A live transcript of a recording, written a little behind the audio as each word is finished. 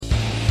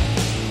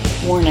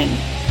Warning.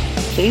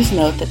 Please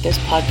note that this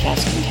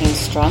podcast contains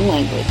strong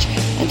language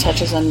and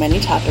touches on many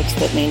topics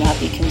that may not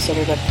be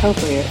considered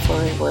appropriate for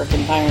a work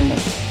environment.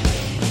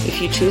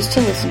 If you choose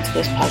to listen to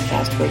this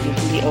podcast where you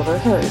can be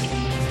overheard,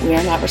 we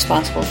are not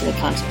responsible for the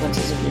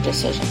consequences of your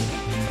decision.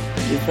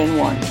 You've been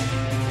warned.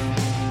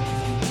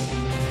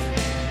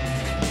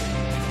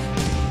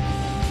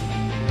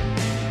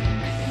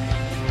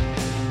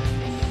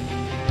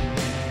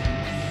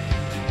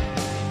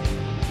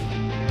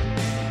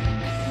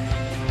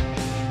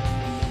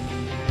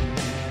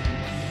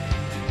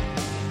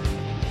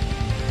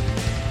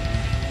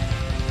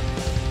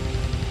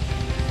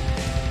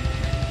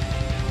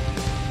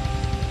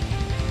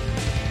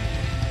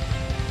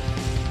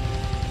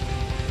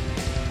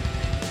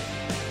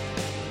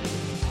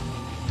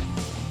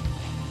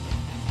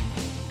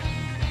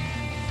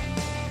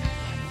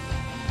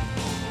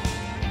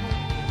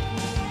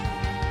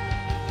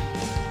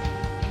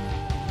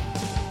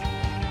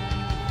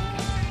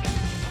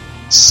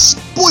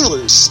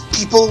 Spoilers,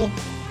 people!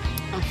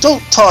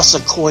 Don't toss a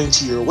coin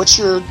to your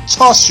Witcher,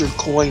 toss your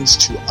coins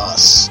to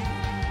us.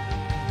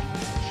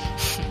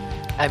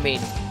 I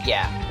mean,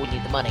 yeah, we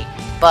need the money,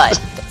 but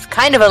it's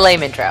kind of a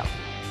lame intro.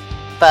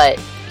 But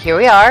here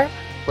we are.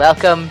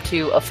 Welcome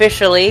to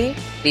officially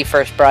the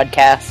first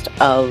broadcast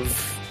of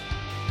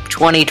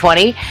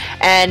 2020,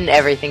 and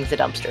everything's a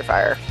dumpster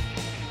fire.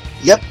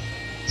 Yep.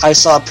 I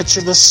saw a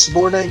picture this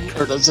morning,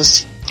 I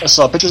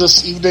saw a picture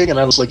this evening, and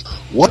I was like,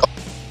 what?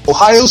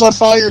 Ohio's on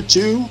fire,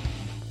 too?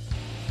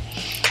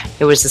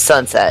 It was the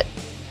sunset.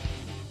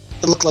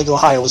 It looked like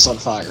Ohio was on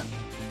fire.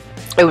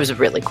 It was a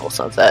really cool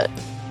sunset.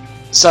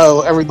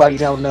 So everybody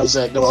now knows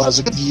that Noelle has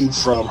a good view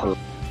from her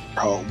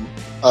home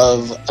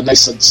of a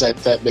nice sunset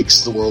that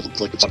makes the world look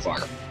like it's on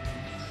fire.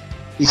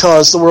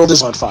 Because the world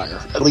is on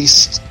fire. At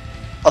least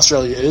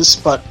Australia is,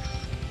 but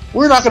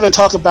we're not going to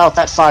talk about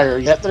that fire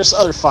yet. There's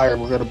other fire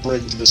we're going to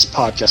bring to this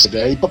podcast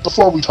today, but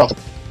before we talk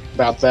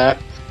about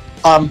that,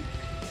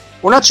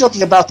 we're not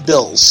joking about the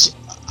bills.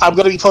 I'm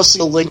going to be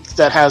posting a link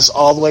that has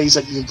all the ways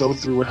that you can go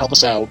through and help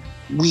us out.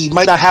 We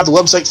might not have the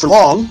website for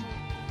long,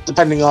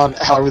 depending on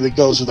how everything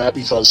goes with that,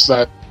 because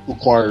that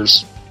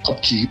requires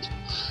upkeep.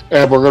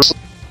 And we're going to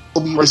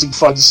be raising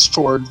funds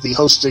toward the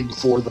hosting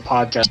for the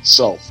podcast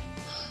itself.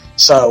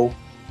 So,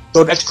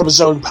 go to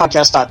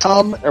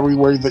xchromosomepodcast.com.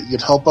 Everywhere that you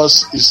can help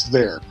us is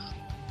there.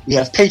 We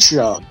have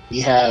Patreon.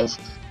 We have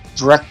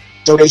direct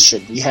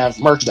donation. We have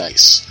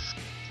merchandise.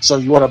 So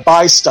if you want to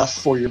buy stuff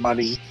for your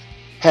money,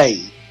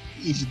 hey,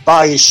 if you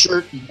buy a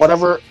shirt,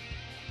 whatever,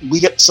 we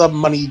get some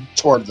money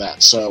toward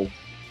that. So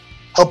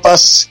help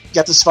us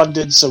get this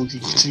funded so we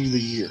can continue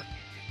the year.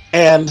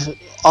 And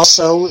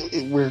also,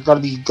 we're going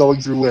to be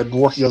going through and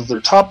working on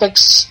other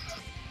topics.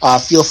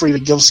 Feel free to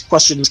give us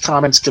questions,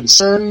 comments,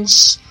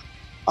 concerns,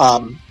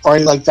 or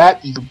anything like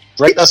that. You can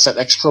rate us at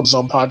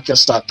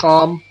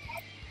xchromosomepodcast.com.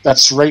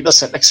 That's rate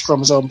us at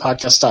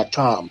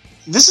xchromosomepodcast.com.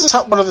 This is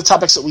one of the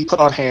topics that we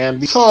put on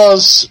hand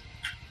because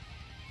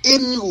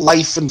in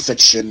life and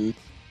fiction,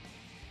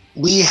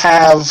 we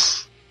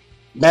have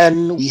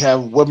men, we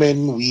have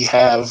women, we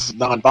have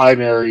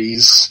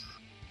non-binaries,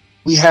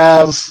 we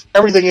have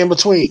everything in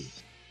between.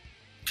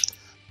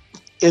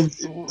 In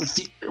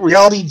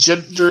reality,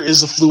 gender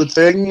is a fluid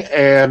thing,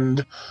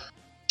 and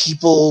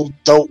people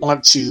don't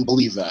want to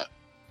believe that.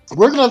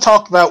 We're going to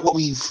talk about what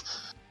we've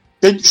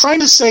been trying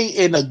to say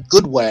in a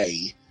good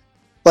way,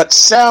 but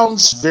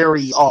sounds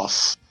very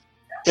off.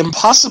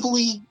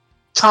 Impossibly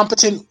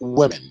competent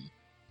women.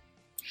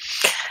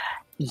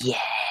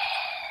 Yes.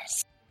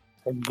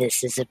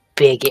 This is a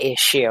big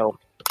issue.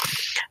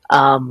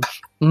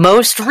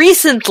 Most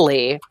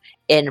recently,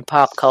 in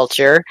pop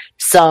culture,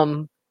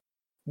 some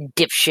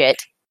dipshit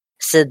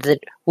said that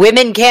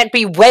women can't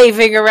be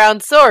waving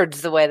around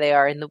swords the way they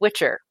are in The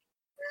Witcher.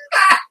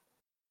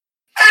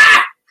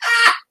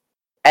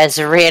 As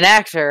a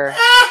reenactor,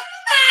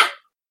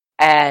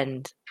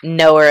 and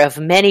knower of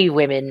many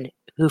women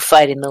who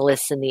fight in the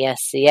lists in the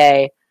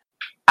SCA,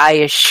 I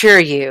assure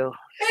you,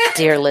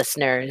 dear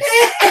listeners,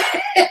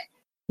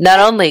 not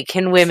only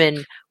can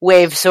women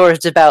wave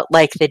swords about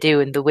like they do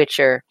in The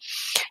Witcher,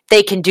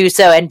 they can do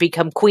so and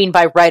become queen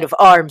by right of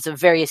arms of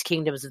various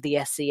kingdoms of the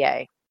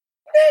SCA.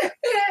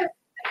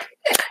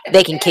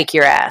 They can kick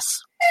your ass.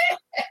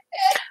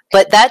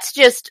 But that's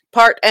just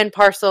part and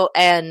parcel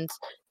and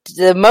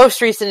the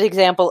most recent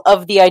example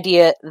of the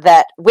idea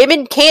that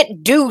women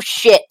can't do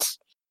shit.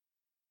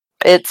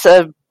 It's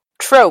a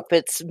trope.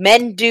 It's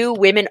men do,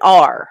 women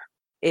are,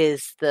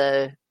 is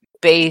the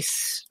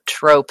base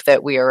trope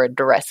that we are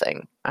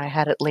addressing. I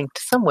had it linked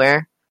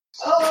somewhere.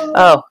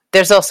 Oh,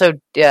 there's also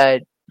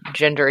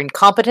gender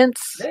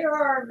incompetence. There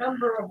are a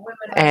number of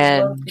women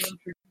and I'd love to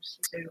introduce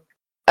you to.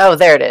 Oh,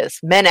 there it is.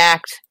 Men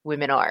act,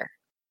 women are.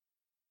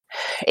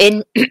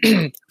 In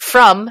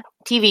from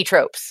TV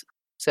tropes.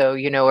 So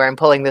you know where I'm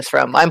pulling this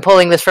from. I'm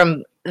pulling this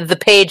from the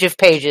page of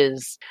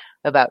pages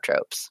about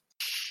tropes.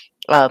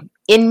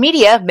 In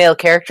media, male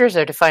characters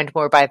are defined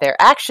more by their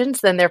actions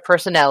than their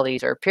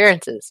personalities or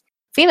appearances.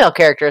 Female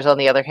characters, on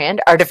the other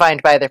hand, are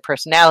defined by their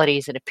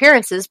personalities and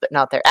appearances, but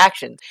not their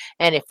actions.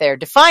 And if they're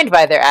defined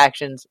by their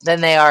actions,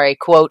 then they are a,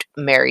 quote,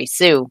 Mary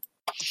Sue.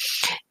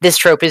 This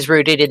trope is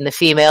rooted in the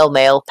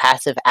female-male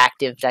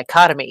passive-active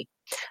dichotomy.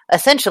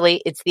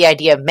 Essentially, it's the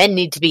idea men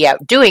need to be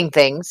out doing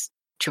things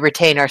to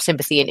retain our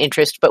sympathy and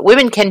interest, but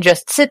women can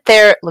just sit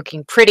there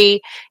looking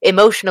pretty,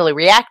 emotionally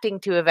reacting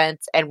to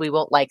events, and we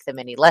won't like them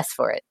any less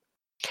for it.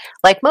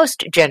 Like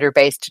most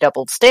gender-based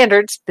doubled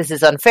standards, this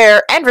is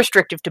unfair and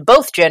restrictive to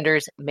both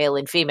genders, male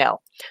and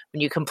female.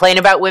 When you complain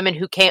about women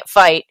who can't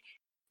fight,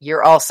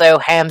 you're also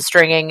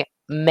hamstringing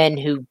men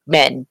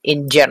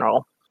in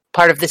general.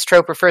 Part of this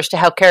trope refers to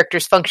how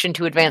characters function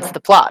to advance the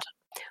plot.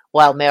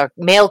 While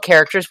male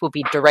characters will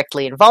be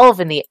directly involved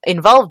in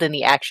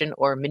the action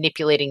or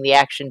manipulating the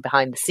action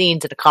behind the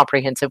scenes in a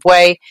comprehensive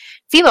way,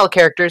 female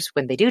characters,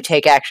 when they do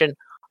take action,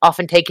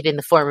 often take it in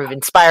the form of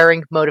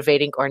inspiring,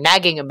 motivating, or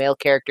nagging a male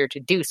character to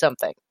do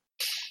something.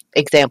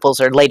 Examples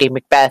are Lady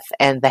Macbeth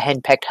and The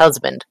Henpecked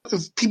Husband.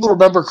 If people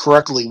remember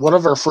correctly, one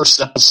of our first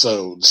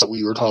episodes that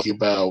we were talking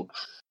about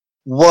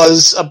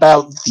was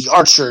about the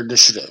Archer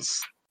Initiative,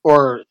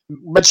 or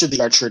mentioned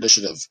the Archer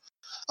Initiative.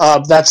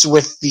 That's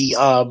with the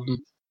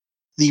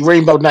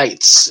Rainbow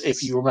Knights,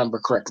 if you remember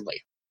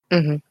correctly.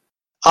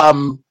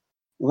 Mm-hmm.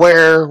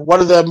 Where one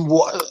of them,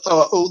 one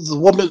of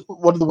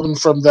the women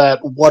from that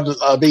won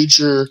a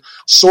major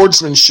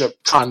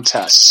swordsmanship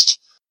contest.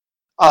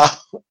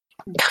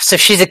 So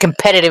she's a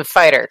competitive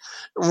fighter.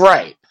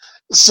 Right.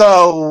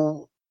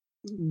 So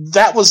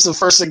that was the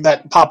first thing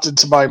that popped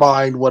into my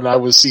mind when I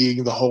was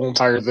seeing the whole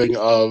entire thing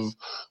of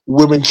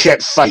women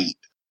can't fight.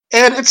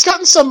 And it's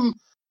gotten some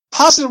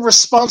positive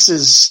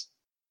responses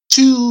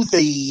to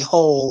the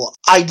whole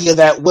idea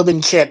that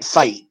women can't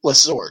fight with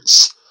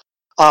swords.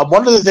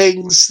 One of the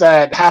things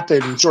that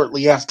happened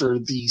shortly after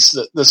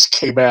this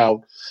came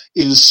out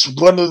is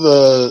one of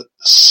the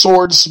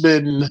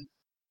swordsmen,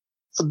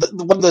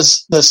 one of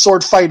the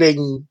sword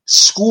fighting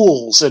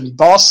schools in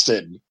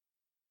Boston,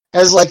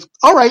 has like,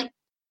 all right,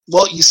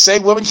 well, you say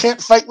women can't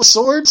fight with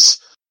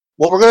swords?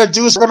 What we're going to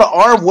do is we're going to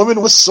arm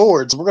women with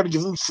swords. We're going to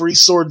give them free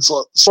sword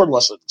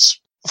lessons.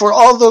 For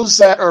all those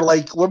that are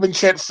like, women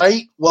can't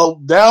fight,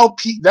 well, now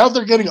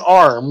they're getting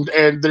armed,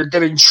 and they're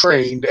getting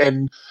trained,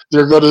 and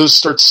they're going to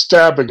start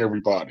stabbing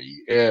everybody,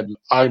 and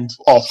I'm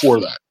all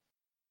for that.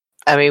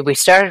 I mean, we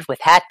started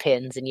with hat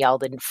pins, and y'all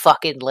didn't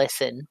fucking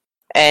listen.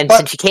 And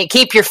since you can't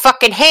keep your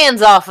fucking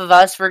hands off of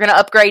us, we're going to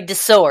upgrade to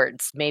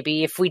swords.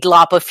 Maybe if we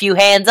lop a few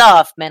hands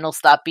off, men will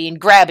stop being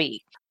grabby.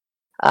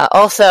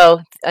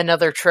 Also,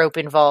 another trope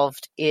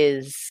involved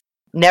is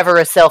never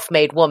a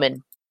self-made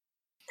woman.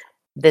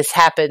 This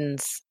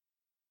happens...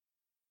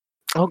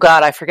 Oh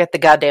god, I forget the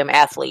goddamn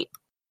athlete.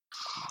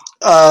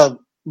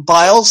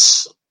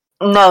 Biles?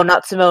 No,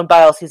 not Simone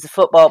Biles. He's a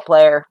football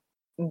player.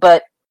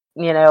 But,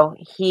 you know,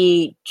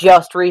 he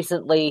just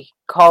recently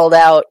called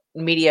out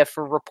media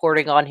for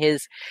reporting on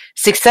his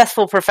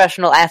successful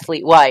professional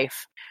athlete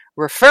wife,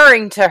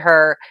 referring to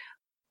her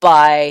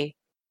by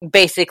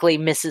basically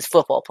Mrs.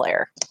 Football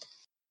Player.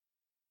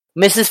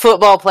 Mrs.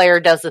 Football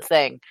Player does a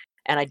thing,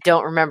 and I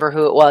don't remember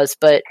who it was,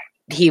 but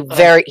he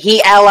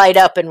allied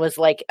up and was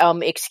like,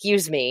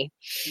 excuse me.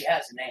 She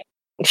has a name.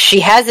 She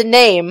has a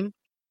name,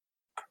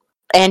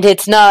 and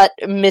it's not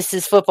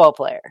Mrs. Football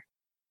Player.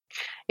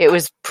 It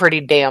was pretty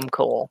damn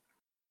cool.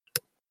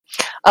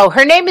 Oh,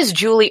 her name is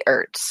Julie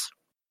Ertz.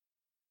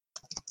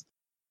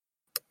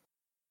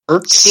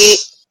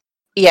 Ertz?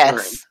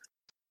 Yes.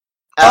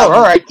 All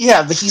right.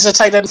 Yeah, he's a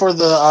tight end for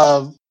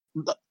the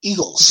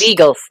Eagles. The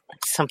Eagles.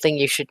 Something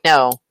you should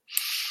know.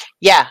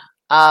 Yeah.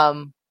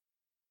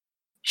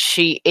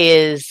 She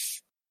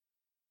is,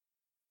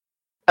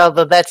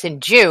 although that's in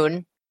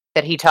June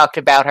that he talked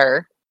about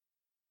her,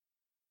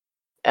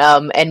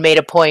 and made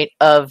a point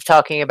of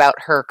talking about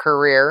her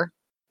career.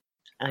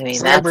 I mean,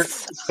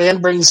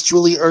 fan brings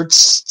Julie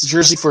Ertz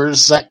jersey for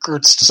Zach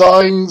Ertz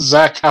design.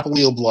 Zach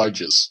happily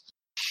obliges.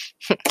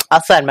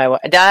 I'll sign my...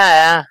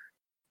 I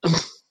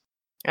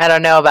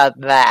don't know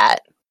about that,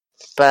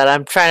 but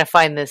I'm trying to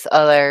find this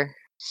other...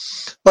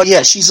 But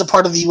yeah, she's a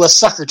part of the U.S.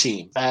 soccer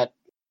team that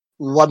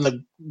won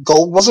the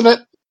gold, wasn't it?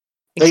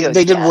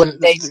 They did win.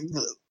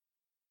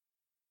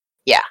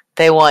 Yeah,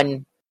 they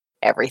won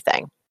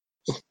everything.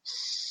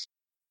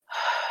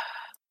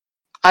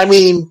 I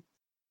mean,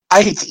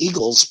 I hate the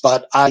Eagles,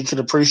 but I can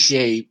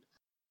appreciate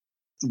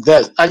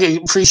that. I can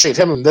appreciate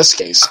him in this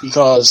case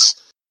because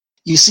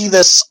you see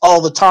this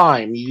all the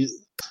time.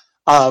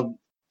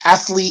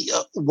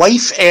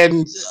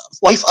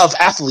 Wife of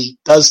athlete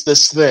does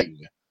this thing,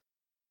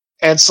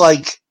 and it's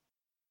like.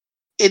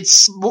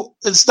 It's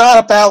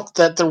not about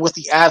that they're with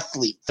the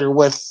athlete. They're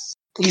with...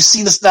 You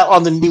see that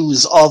on the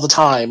news all the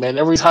time, and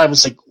every time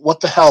it's like, what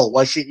the hell?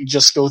 Why can't you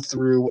just go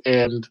through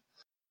and...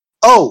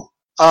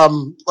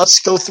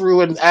 let's go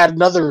through and add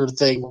another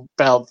thing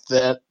about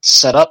that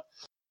setup.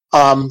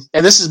 And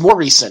this is more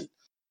recent.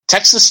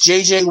 Texas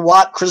J.J.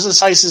 Watt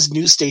criticizes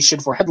news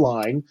station for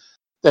headline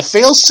that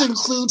fails to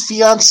include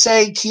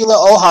fiancée Keila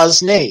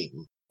Oha's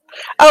name.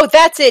 Oh,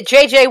 that's it.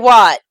 J.J.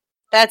 Watt.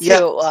 That's who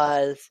it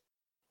was.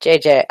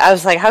 JJ. I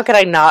was like, how could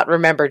I not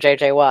remember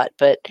JJ Watt?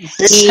 But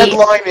This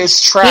headline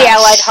is trash. he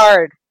allied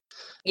hard.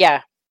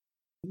 Yeah.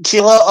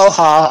 Keila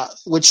Oha,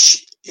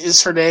 which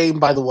is her name,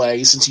 by the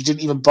way, since you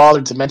didn't even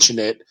bother to mention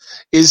it,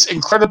 is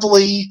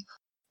entirely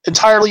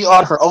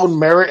on her own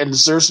merit and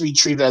deserves to be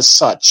treated as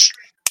such.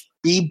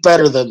 Be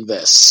better than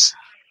this.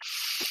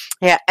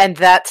 Yeah, and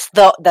that's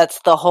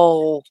the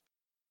whole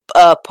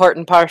part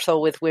and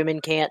parcel with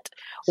women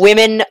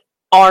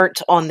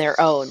aren't on their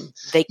own.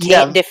 They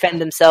can't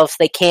defend themselves.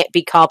 They can't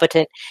be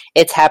competent.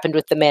 It's happened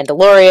with The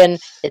Mandalorian.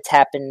 It's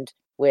happened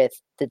with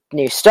the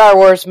new Star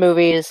Wars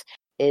movies.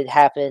 It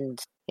happened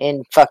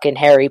in fucking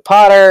Harry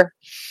Potter.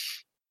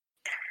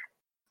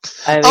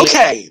 I mean,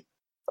 okay.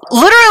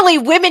 Literally,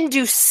 women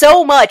do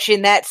so much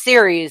in that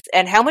series,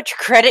 and how much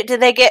credit do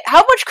they get? How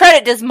much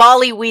credit does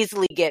Molly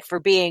Weasley get for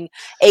being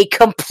a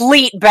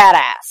complete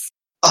badass?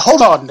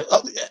 Hold on.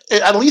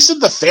 At least in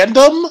the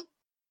fandom,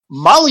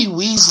 Molly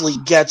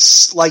Weasley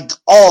gets, like,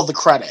 all the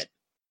credit.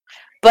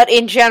 But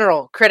in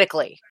general,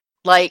 critically.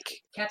 Like,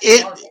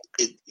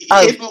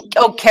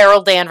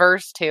 Carol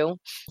Danvers, too.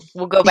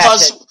 We'll go back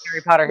to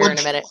Harry Potter here in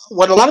a minute.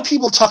 When a lot of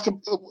people talk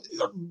about...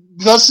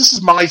 Because this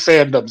is my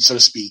fandom, so to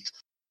speak.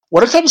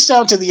 When it comes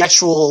down to the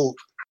actual...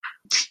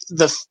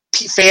 the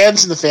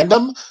fans in the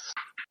fandom,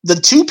 the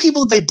two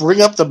people they bring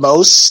up the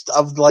most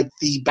of, like,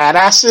 the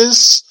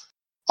badasses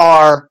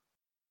are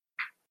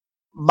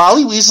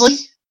Molly Weasley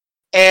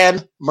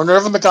and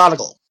Minerva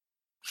McGonagall.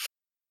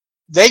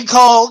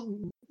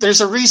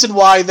 There's a reason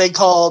why they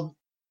call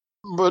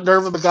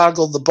Minerva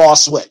McGonagall the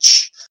boss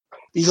witch.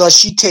 Because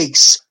she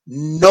takes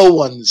no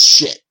one's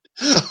shit.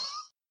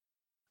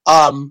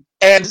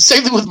 And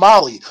same thing with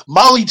Molly.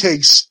 Molly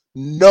takes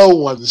no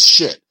one's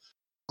shit.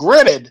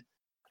 Granted,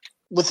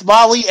 with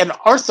Molly and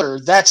Arthur,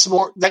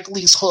 that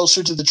leads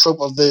closer to the trope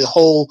of the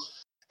whole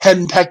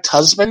henpecked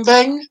husband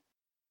thing.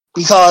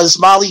 Because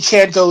Molly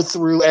can't go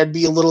through and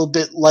be a little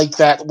bit like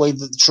that the way that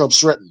the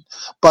trope's written.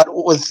 But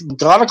with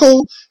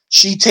McGonagall,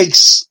 she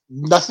takes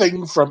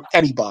nothing from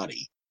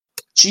anybody.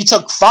 She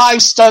took 5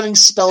 stunning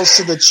spells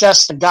to the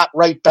chest and got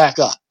right back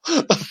up.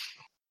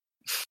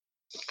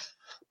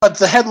 But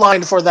the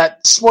headline for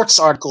that sports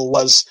article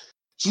was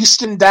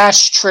Houston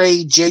Dash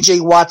trade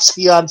J.J. Watt's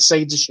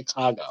fiancée to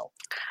Chicago.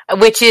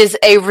 Which is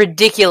a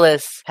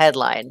ridiculous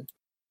headline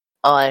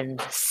on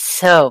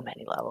so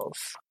many levels.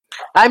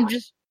 I'm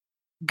just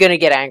gonna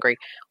get angry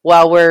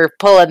while we're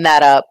pulling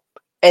that up.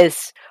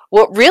 Is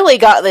what really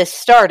got this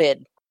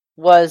started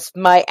was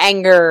my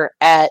anger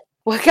at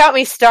what got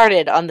me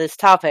started on this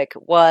topic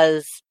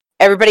was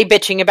everybody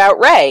bitching about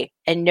Rey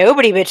and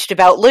nobody bitched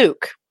about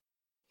Luke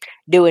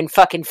doing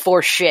fucking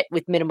Force shit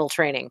with minimal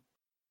training.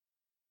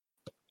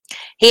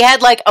 He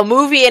had like a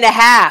movie and a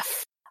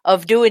half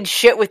of doing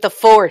shit with the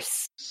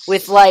Force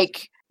with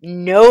like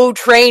no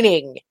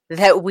training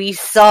that we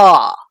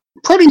saw.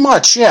 Pretty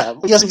much, yeah.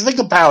 Because if you think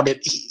about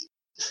it,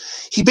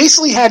 he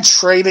basically had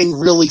training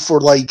really for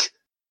like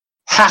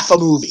half a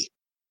movie.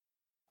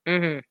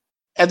 Mm-hmm.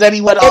 And then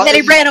he went on. And then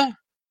he ran over.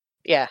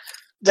 Yeah.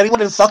 Then he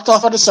went and fucked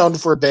off on his own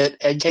for a bit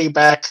and came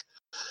back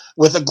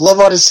with a glove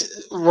on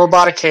his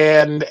robotic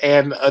hand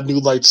and a new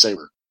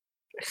lightsaber.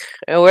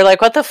 And we're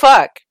like, what the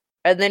fuck?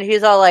 And then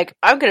he's all like,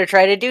 I'm gonna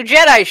try to do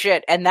Jedi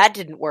shit. And that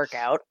didn't work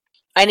out.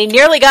 And he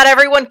nearly got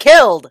everyone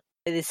killed.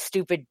 This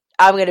stupid,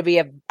 I'm a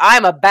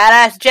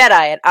badass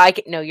Jedi.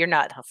 And no, you're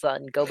not,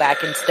 son. Go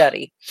back and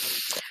study.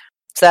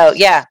 So,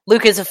 yeah,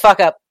 Luke is a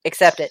fuck-up.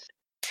 Accept it.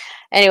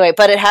 Anyway,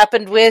 but it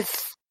happened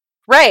with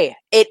Rey.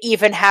 It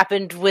even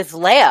happened with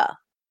Leia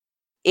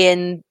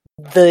in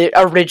the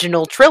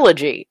original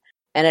trilogy.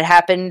 And it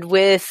happened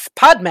with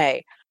Padme.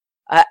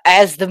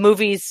 As the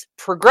movies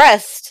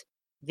progressed,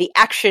 the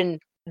action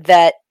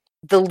that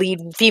the lead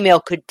female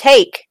could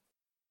take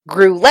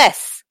grew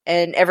less.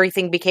 And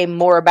everything became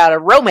more about a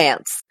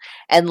romance.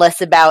 And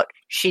less about,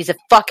 she's a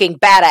fucking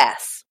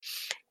badass.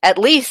 At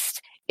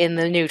least in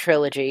the new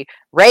trilogy,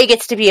 Rey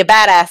gets to be a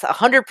badass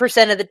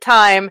 100% of the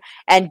time,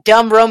 and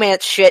dumb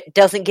romance shit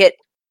doesn't get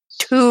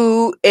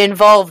too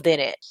involved in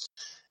it.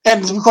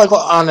 And to be quite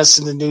honest,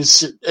 in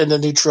the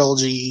new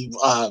trilogy,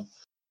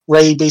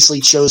 Rey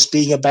basically chose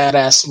being a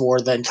badass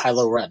more than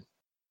Kylo Ren.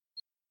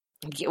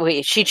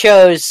 She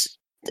chose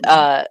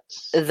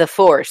the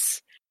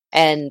Force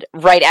and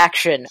right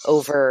action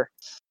over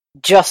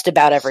just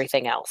about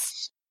everything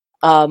else.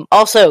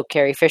 Also,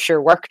 Carrie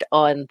Fisher worked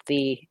on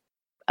the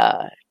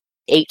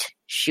 8.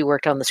 She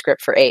worked on the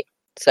script for 8.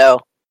 So,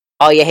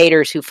 all you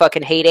haters who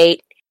fucking hate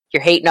 8,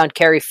 you're hating on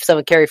some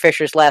of Carrie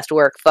Fisher's last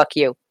work. Fuck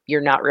you.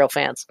 You're not real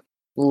fans.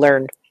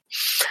 Learn.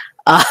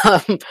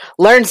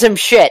 Learn some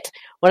shit.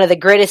 One of the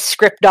greatest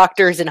script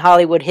doctors in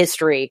Hollywood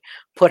history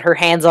put her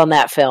hands on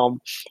that film,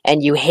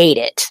 and you hate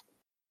it.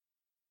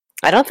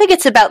 I don't think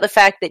it's about the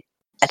fact that...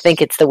 I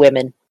think it's the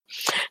women.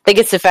 I think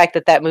it's the fact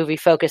that movie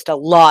focused a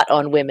lot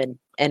on women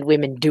and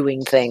women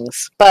doing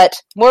things. But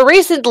more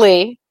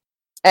recently,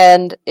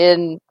 and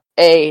in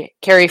a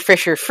Carrie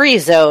Fisher free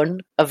zone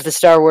of the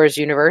Star Wars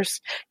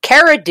universe,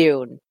 Cara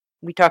Dune.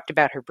 We talked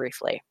about her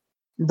briefly.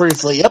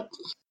 Briefly, yep.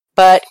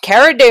 But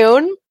Cara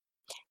Dune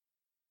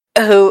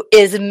who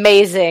is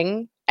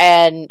amazing,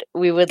 and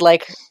we would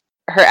like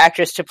her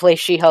actress to play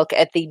She-Hulk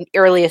at the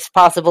earliest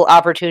possible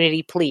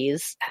opportunity,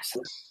 please.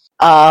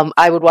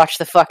 I would watch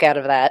the fuck out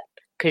of that,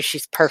 because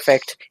she's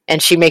perfect,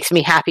 and she makes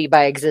me happy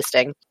by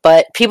existing.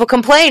 But people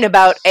complain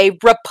about a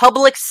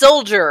Republic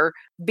soldier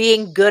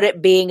being good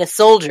at being a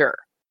soldier.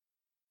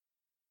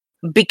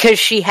 Because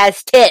she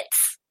has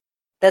tits.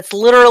 That's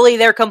literally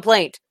their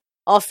complaint.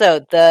 Also,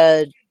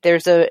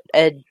 there's a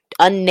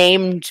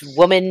unnamed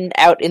woman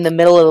out in the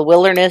middle of the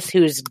wilderness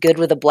who's good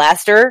with a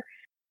blaster,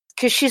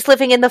 because she's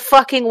living in the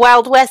fucking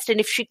Wild West, and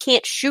if she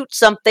can't shoot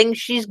something,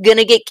 she's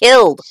gonna get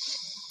killed.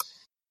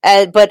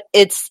 But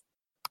it's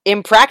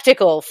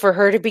impractical for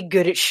her to be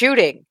good at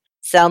shooting.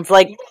 Sounds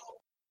familiar?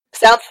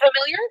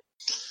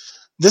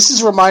 This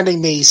is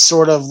reminding me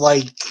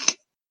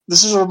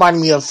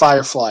of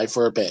Firefly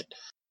for a bit.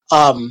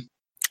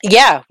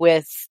 Yeah,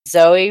 with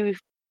Zoe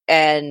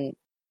and,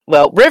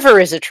 well, River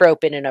is a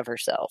trope in and of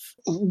herself.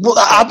 Well,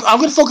 I'm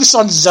going to focus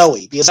on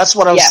Zoe, because that's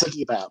what I was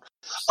thinking about.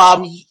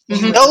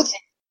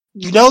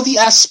 You know the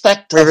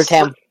aspect River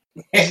Tam.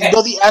 You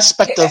know the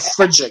aspect of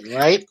fridging,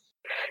 right?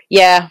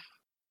 Yeah.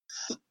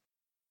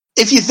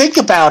 If you think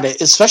about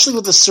it, especially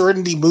with the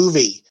Serenity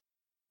movie,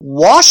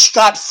 Wash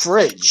got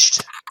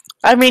fridged.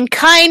 I mean,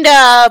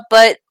 kinda,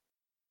 but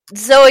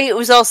Zoe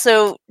was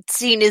also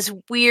seen as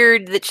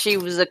weird that she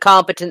was a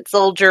competent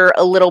soldier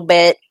a little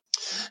bit.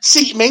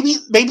 See, maybe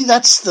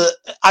that's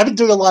I've been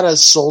doing a lot of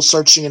soul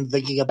searching and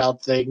thinking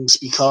about things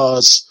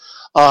because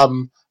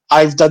I'm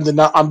doing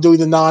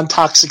the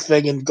non-toxic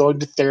thing and going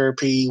to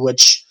therapy,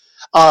 which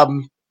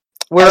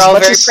we're all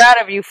very proud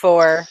of you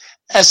for.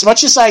 As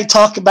much as I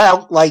talk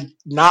about like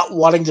not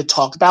wanting to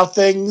talk about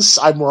things,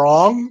 I'm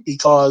wrong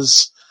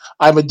because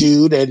I'm a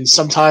dude, and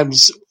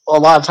a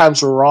lot of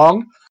times we're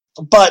wrong.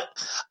 But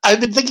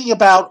I've been thinking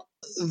about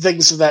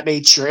things of that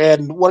nature,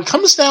 and when it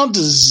comes down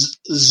to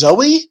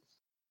Zoe,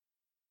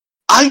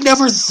 I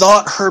never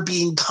thought her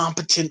being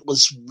competent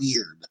was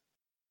weird.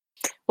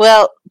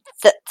 Well,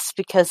 that's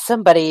because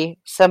somebody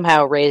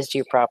somehow raised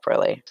you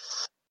properly.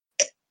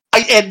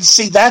 I'm going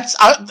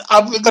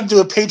to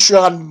do a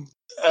Patreon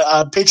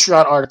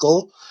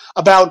article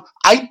about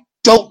I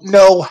don't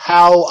know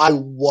how I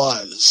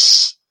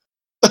was.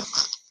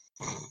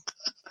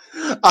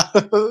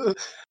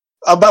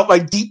 About my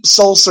deep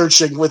soul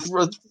searching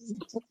from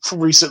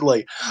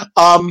recently.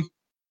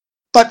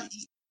 But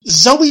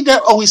Zoe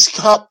always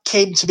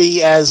came to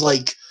me as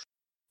like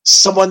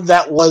someone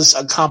that was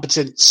a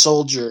competent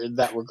soldier in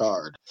that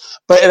regard.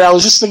 And I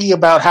was just thinking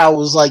about how it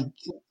was like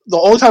the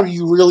only time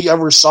you really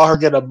ever saw her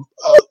get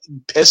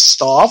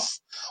pissed off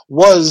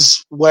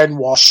was when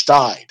Wash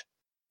died.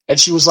 And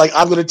she was like,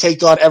 I'm going to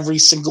take on every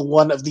single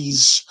one of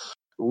these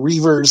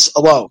Reavers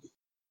alone.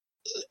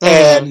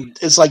 And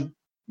it's like,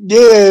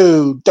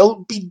 no,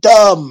 don't be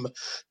dumb.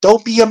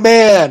 Don't be a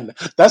man.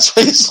 That's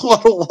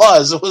what it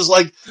was. It was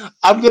like,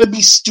 I'm going to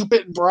be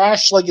stupid and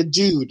brash like a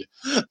dude.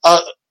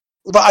 But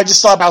I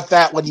just thought about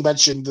that when you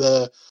mentioned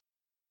the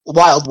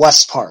Wild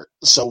West part.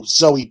 So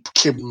Zoe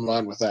came in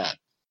mind with that.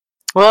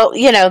 Well,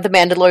 The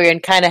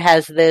Mandalorian kind of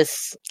has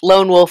this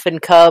lone wolf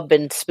and cub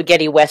and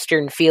spaghetti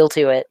western feel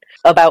to it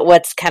about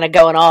what's kind of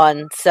going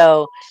on.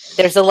 So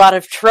there's a lot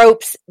of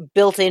tropes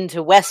built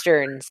into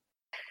westerns.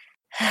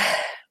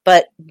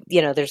 But,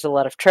 there's a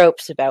lot of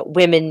tropes about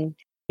women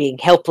being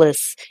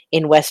helpless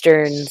in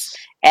westerns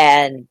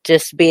and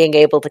just being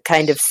able to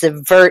kind of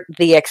subvert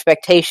the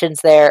expectations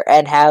there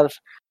and have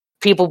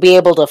people be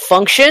able to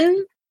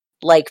function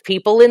like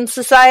people in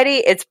society.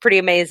 It's pretty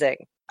amazing.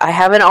 I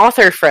have an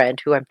author friend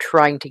who I'm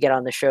trying to get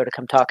on the show to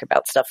come talk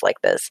about stuff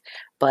like this,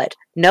 but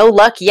no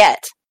luck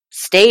yet.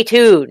 Stay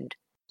tuned.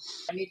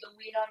 I need to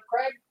lean on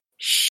Craig.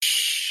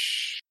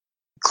 Shh.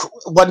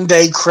 One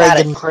day,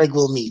 Craig and Craig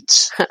will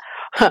meet.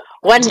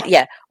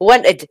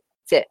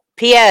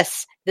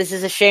 P.S. This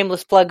is a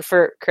shameless plug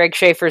for Craig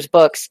Schaefer's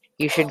books.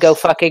 You should go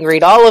fucking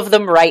read all of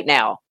them right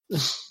now.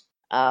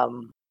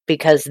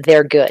 Because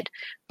they're good.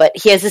 But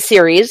he has a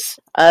series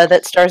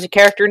that stars a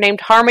character named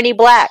Harmony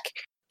Black.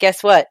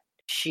 Guess what?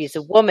 She's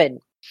a woman.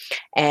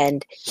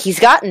 And he's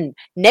gotten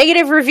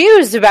negative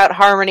reviews about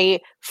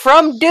Harmony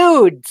from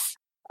dudes.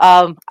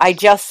 I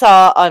just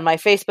saw on my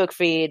Facebook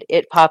feed,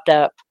 it popped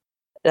up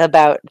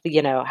about,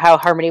 how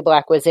Harmony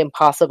Black was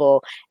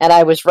impossible, and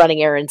I was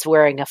running errands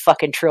wearing a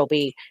fucking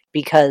trilby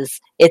because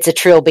it's a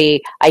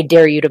trilby. I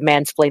dare you to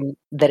mansplain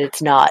that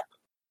it's not.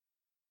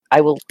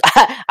 I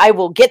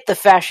will get the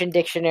fashion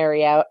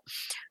dictionary out.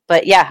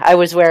 But yeah, I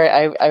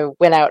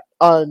went out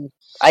on,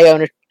 I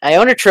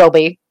own a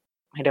trilby.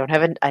 I don't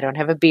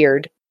have a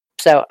beard.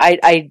 So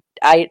I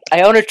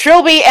own a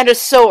trilby and a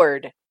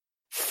sword.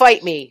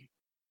 Fight me.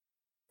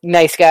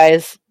 Nice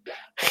guys.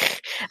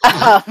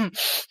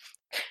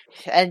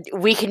 And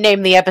we can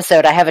name the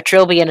episode, I have a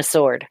trilby and a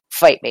sword.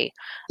 Fight me.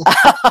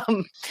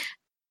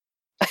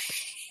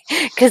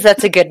 Because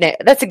that's a good name.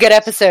 That's a good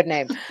episode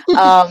name.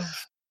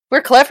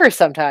 We're clever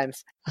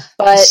sometimes.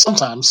 But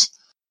sometimes.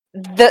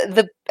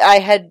 I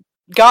had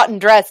gotten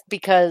dressed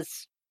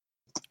because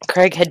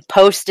Craig had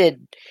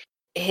posted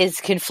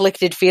his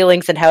conflicted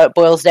feelings and how it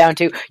boils down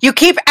to, you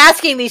keep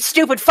asking these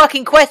stupid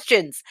fucking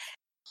questions.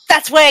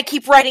 That's why I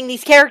keep writing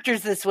these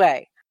characters this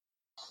way.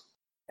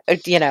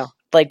 You know,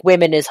 like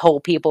women as whole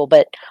people,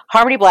 but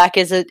Harmony Black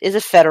is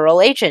a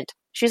federal agent.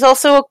 She's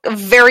also a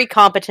very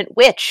competent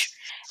witch,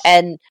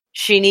 and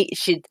she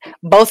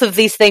both of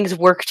these things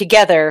work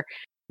together.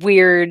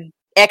 Weird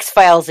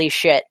X-Files-y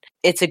shit.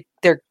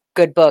 They're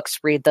good books.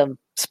 Read them.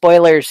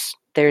 Spoilers.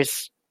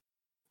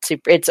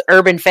 It's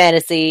urban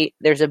fantasy.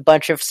 There's a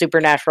bunch of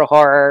supernatural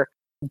horror.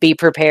 Be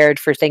prepared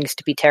for things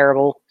to be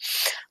terrible,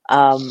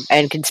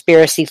 and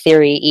conspiracy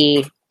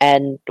theory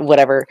and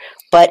whatever.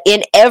 But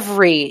in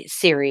every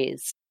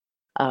series,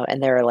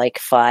 and there are like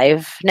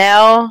 5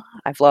 now.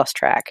 I've lost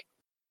track.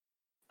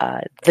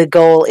 The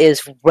goal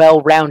is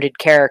well-rounded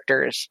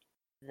characters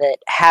that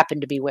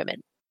happen to be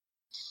women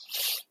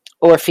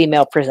or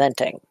female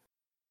presenting,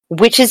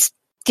 which is,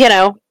 you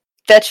know,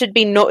 that should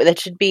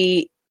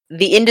be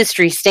the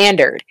industry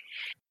standard.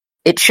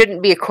 It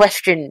shouldn't be a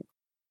question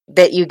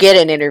that you get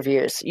in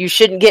interviews. You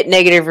shouldn't get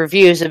negative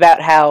reviews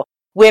about how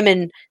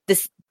women,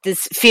 this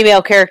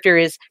female character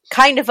is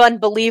kind of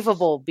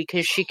unbelievable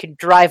because she can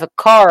drive a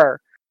car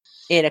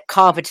in a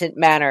competent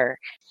manner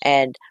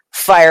and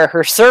fire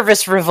her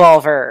service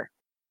revolver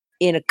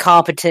in a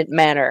competent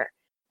manner.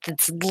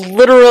 That's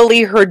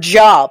literally her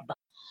job.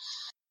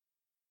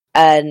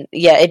 And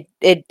yeah,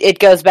 it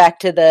goes back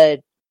to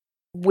the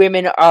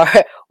women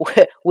are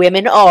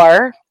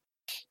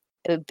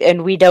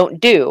and we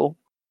don't do,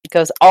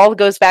 because all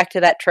goes back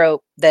to that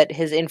trope that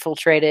has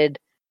infiltrated,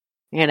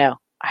 you know,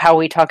 how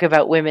we talk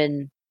about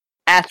women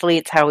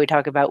athletes, how we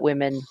talk about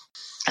women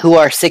who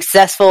are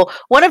successful.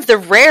 One of the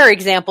rare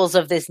examples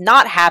of this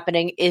not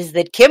happening is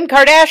that Kim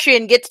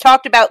Kardashian gets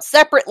talked about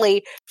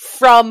separately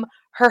from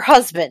her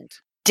husband.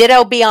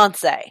 Ditto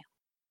Beyonce.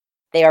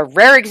 They are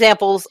rare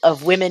examples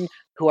of women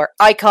who are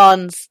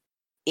icons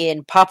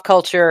in pop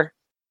culture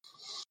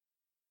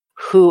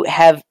who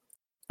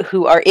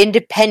are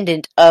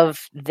independent of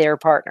their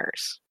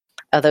partners.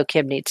 Although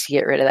Kim needs to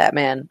get rid of that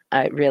man.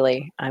 I'm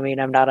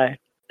not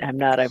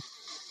a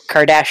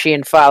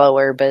Kardashian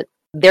follower, but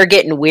they're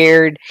getting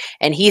weird,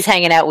 and he's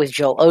hanging out with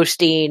Joel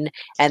Osteen,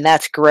 and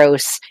that's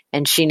gross,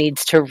 and she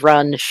needs to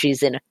run.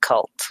 She's in a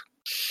cult.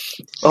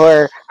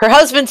 Or her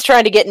husband's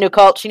trying to get into a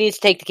cult. She needs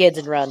to take the kids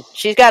and run.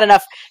 She's got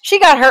enough. She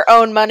got her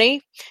own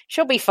money.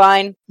 She'll be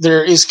fine.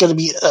 There is going to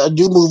be a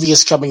new movie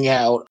is coming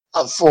out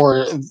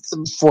for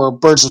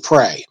Birds of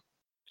Prey.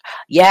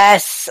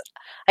 Yes.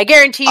 I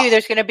guarantee you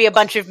there's going to be a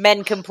bunch of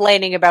men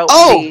complaining about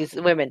these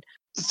women.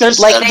 They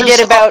did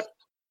about...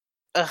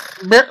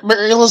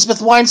 Mary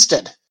Elizabeth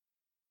Winstead.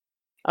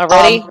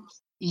 Already?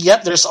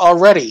 Yep, there's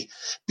already.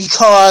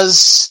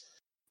 Because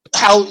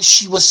how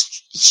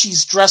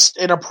she's dressed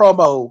in a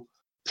promo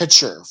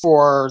picture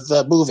for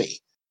the movie.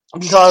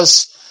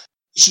 Because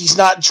she's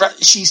not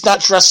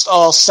dressed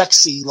all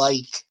sexy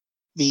like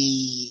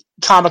the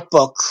comic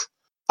book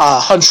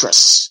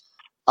Huntress.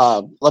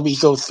 Let me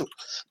go through.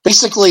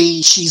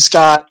 Basically, she's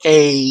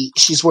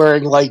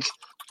wearing like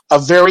a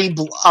very...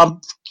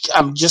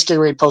 I'm just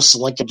getting ready to post the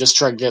link. I'm just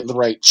trying to get in the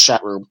right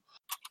chat room.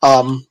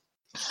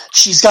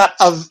 She's got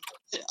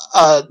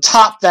a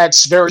top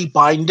that's very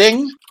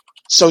binding,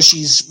 so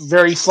she's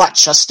very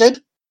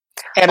flat-chested.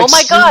 And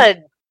my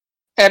god!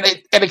 And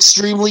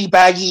extremely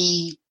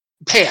baggy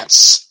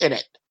pants in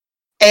it.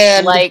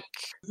 And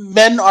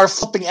men are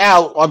flipping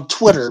out on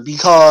Twitter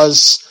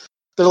because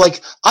they're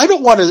like, I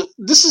don't want to...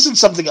 This isn't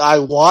something I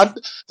want.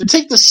 They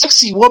take the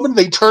sexy woman,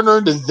 they turn her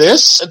into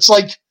this. It's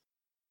like...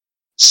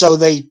 So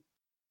they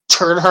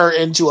turn her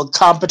into a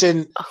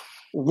competent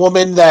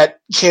woman that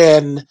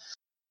can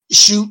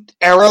shoot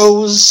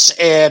arrows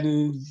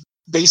and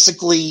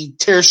basically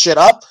tear shit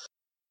up.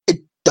 It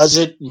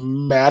doesn't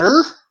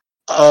matter.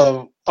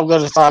 I'm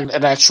going to find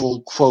an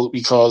actual quote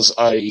because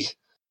I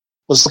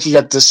was looking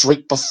at this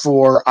right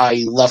before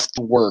I left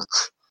work.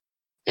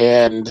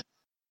 And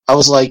I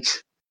was like,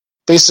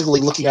 basically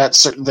looking at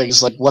certain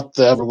things like, what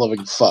the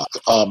ever-loving fuck.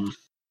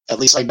 At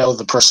least I know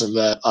the person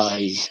that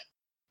I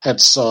had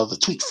saw the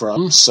tweet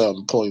from, so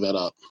I'm pulling that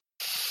up.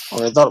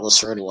 Or I thought it was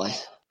her anyway.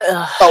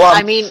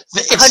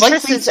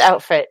 Huntress's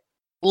outfit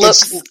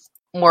looks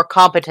more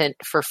competent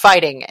for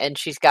fighting, and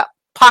she's got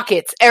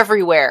pockets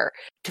everywhere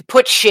to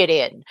put shit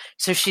in.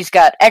 So she's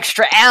got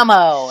extra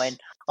ammo, and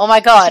oh my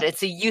god,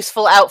 it's a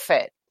useful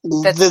outfit.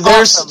 That's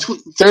awesome.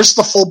 There's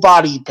the full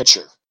body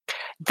picture.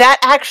 That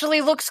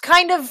actually looks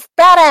kind of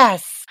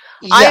badass.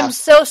 Yeah. I'm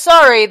so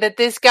sorry that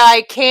this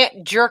guy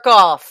can't jerk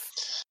off.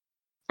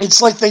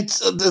 It's like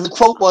the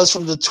quote was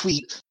from the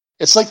tweet.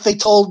 It's like they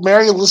told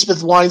Mary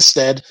Elizabeth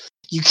Winstead,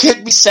 you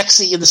can't be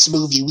sexy in this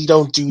movie. We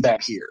don't do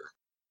that here.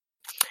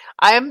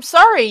 I'm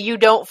sorry you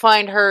don't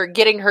find her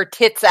getting her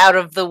tits out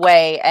of the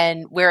way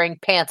and wearing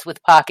pants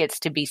with pockets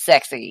to be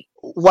sexy.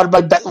 One of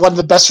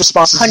the best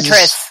responses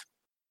Huntress. Is,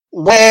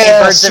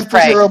 where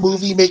superhero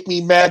movie make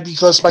me mad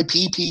because my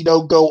PP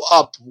don't go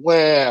up.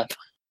 Where?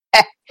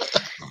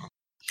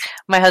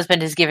 My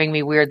husband is giving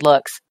me weird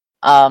looks.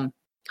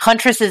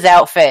 Huntress's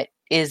outfit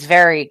is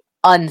very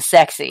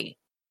unsexy.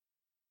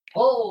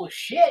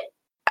 Bullshit.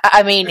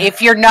 I mean,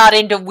 if you're not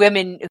into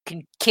women who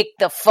can kick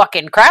the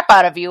fucking crap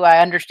out of you, I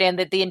understand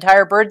that the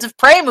entire Birds of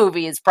Prey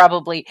movie is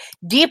probably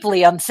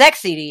deeply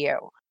unsexy to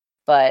you.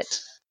 But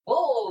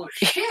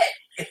Bullshit.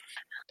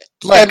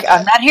 look,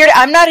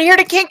 I'm not here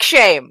to kink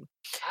shame.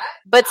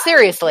 But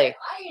seriously,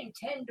 I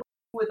intend to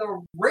with a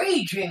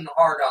raging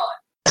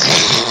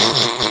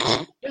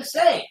hard-on. Just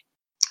saying.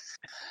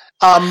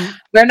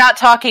 We're not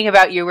talking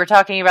about you. We're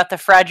talking about the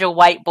fragile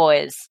white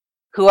boys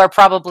who are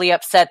probably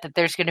upset that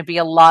there's going to be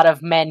a lot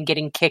of men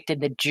getting kicked in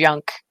the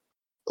junk.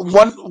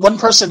 One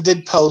person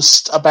did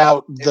post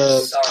about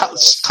the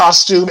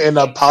costume in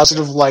a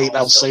positive light.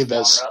 I'll say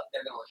this.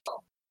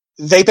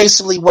 They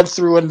basically went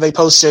through and they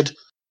posted,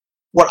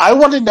 what I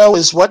want to know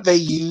is what they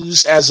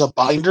use as a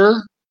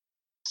binder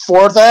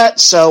for that,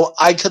 so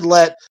I could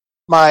let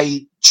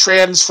my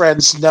trans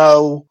friends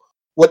know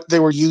what they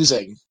were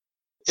using.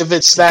 If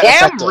it's that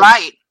effective.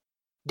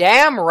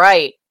 Damn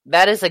right.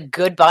 That is a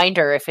good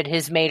binder if it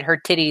has made her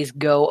titties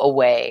go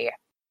away.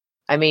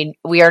 I mean,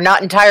 we are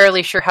not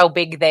entirely sure how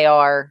big they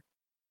are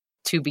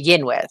to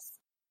begin with.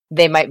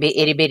 They might be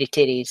itty-bitty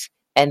titties,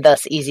 and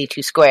thus easy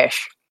to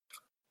squish.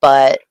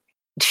 But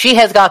she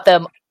has got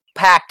them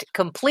packed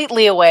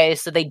completely away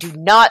so they do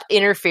not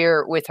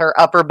interfere with her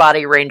upper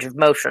body range of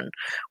motion.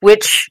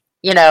 Which,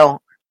 you know,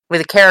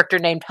 with a character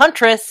named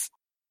Huntress,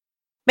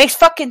 makes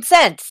fucking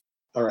sense.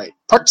 Alright,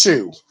 part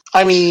 2.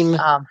 I mean...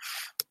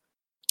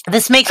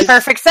 this makes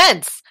perfect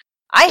sense.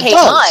 I hate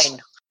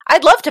mine.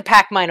 I'd love to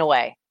pack mine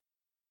away.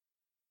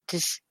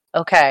 Just,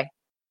 okay.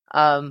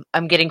 I'm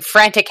getting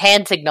frantic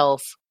hand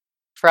signals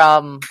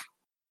from...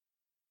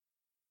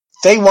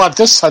 They want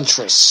this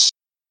Huntress.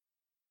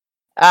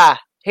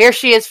 Here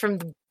she is from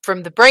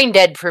the Brain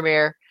Dead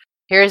premiere.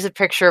 Here's a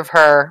picture of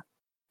her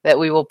that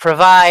we will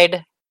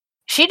provide.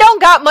 She don't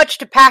got much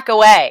to pack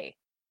away.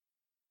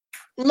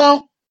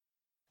 No,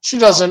 she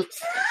doesn't.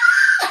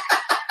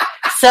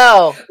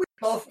 So,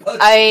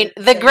 I mean,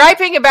 the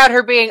griping about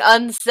her being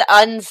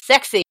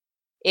unsexy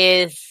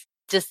is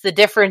just the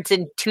difference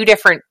in two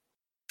different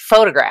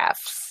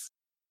photographs.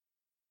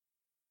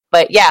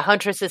 But yeah,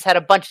 Huntress has had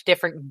a bunch of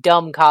different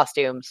dumb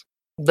costumes.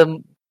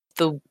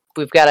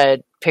 We've got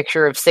a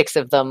picture of 6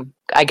 of them.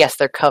 I guess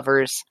they're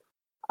covers.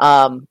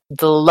 The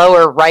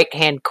lower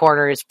right-hand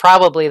corner is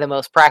probably the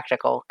most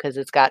practical because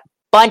it's got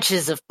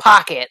bunches of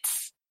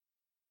pockets.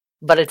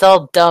 But it's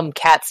all dumb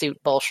catsuit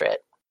bullshit.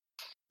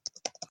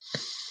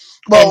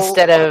 Well,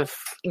 instead of,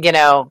 you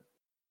know,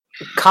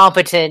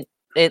 competent,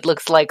 it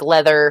looks like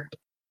leather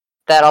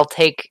that'll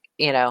take,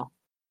 you know,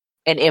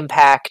 an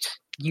impact,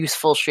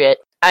 useful shit.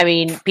 I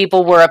mean,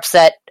 people were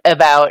upset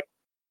about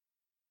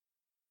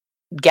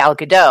Gal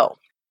Gadot.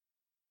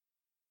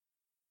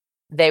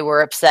 They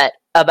were upset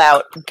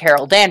about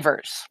Carol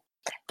Danvers.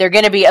 They're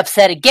going to be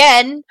upset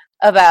again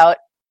about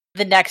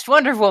the next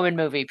Wonder Woman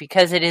movie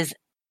because it is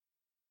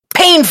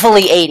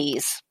painfully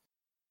 80s.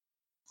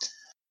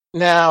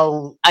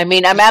 Now, I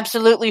mean, I'm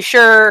absolutely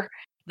sure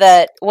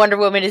that Wonder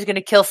Woman is going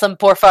to kill some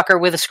poor fucker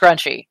with a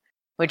scrunchie,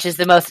 which is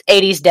the most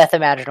 80s death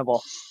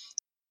imaginable.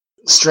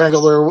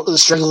 Strangle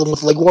them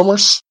with leg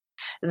warmers?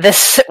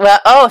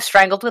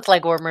 Strangled with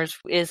leg warmers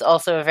is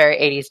also a very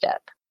 80s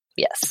death.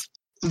 Yes.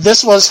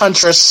 This was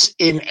Huntress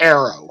in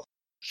Arrow.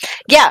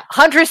 Yeah,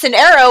 Huntress in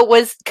Arrow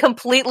was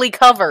completely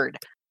covered.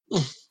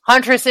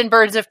 Huntress in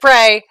Birds of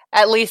Prey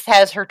at least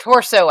has her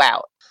torso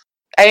out.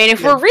 I mean,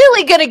 if we're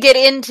really gonna get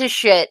into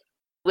shit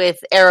with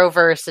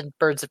Arrowverse and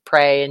Birds of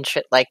Prey and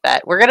shit like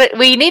that,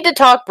 we need to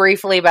talk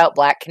briefly about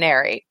Black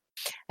Canary.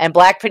 And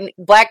Black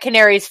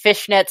Canary's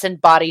fishnets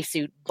and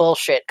bodysuit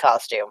bullshit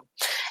costume.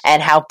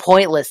 And how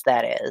pointless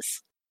that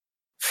is.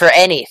 For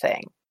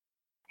anything.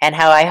 And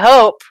how I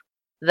hope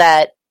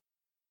that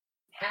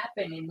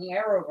happened in the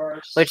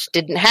Arrowverse. Which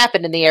didn't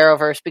happen in the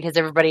Arrowverse because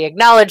everybody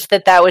acknowledged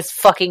that was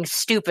fucking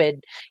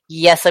stupid.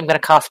 Yes, I'm going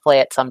to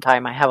cosplay it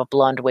sometime. I have a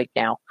blonde wig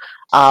now.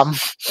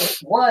 It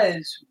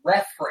was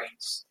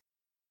referenced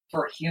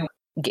for human.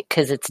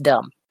 Because it's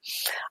dumb.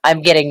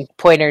 I'm getting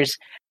pointers.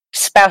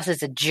 Spouse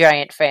is a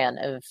giant fan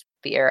of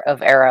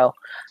Arrow.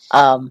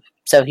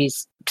 So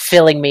he's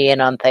filling me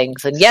in on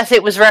things. And yes,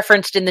 it was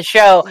referenced in the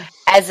show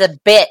as a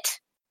bit,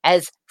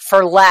 as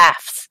for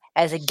laughs,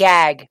 as a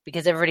gag,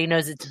 because everybody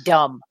knows it's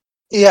dumb.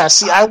 Yeah,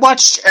 see, I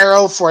watched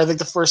Arrow for, I think,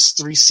 the first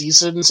 3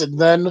 seasons, and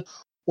then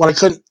when I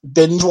couldn't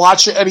binge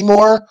watch it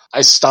anymore,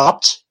 I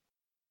stopped.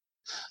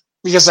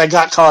 Because I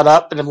got caught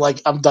up, and I'm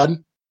like, I'm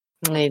done.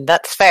 I mean,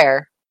 that's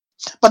fair.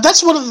 But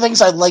that's one of the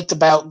things I liked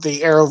about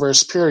the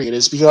Arrowverse period,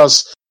 is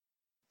because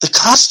the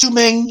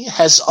costuming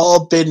has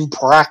all been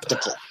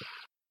practical.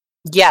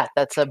 Yeah,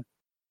 that's a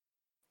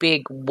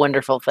big,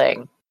 wonderful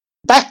thing.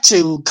 Back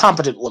to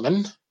competent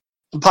women.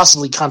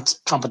 Possibly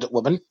competent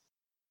women.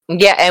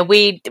 Yeah, and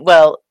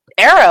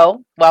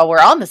Arrow, while we're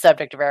on the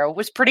subject of Arrow,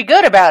 was pretty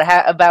good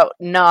about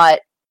not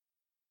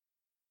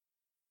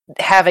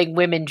having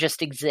women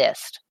just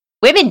exist.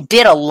 Women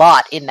did a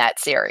lot in that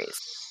series,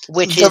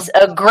 which is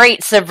a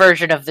great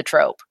subversion of the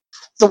trope.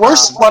 The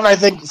worst one, I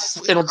think,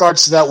 in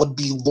regards to that, would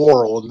be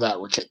Laurel in that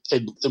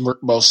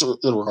most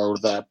in regard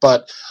to that.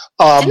 But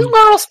didn't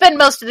Laurel spend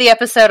most of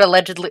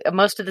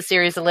the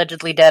series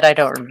allegedly dead? I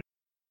don't remember.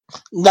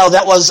 No,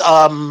 that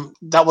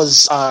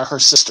was her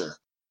sister.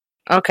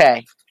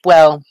 Okay,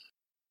 well,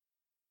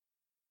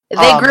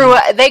 they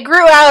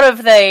grew out of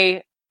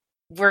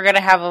we're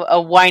gonna have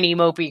a whiny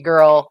mopey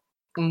girl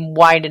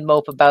whine and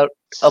mope about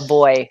a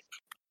boy.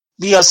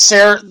 Because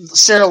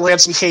Sarah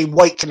Lance became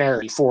White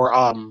Canary for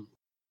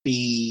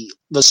the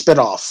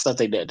spinoff that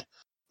they did,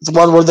 the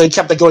one where they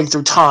kept it going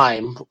through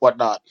time,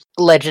 whatnot.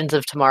 Legends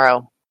of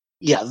Tomorrow.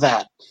 Yeah,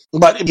 that.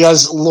 But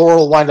because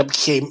Laurel wound up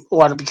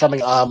becoming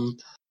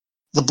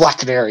the Black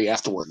Canary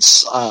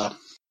afterwards.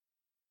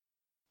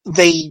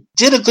 They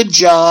did a good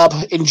job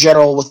in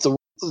general with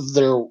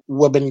their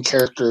women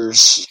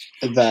characters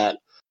in that.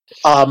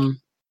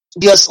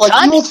 Because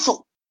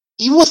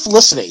even with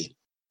Felicity,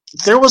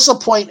 there was a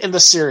point in the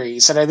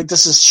series, and I think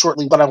this is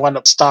shortly when I wound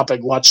up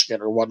stopping watching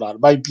it or whatnot.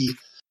 It might be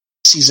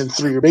season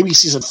 3 or maybe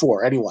season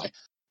 4. Anyway,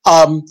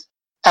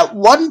 at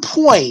one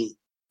point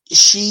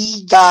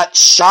she got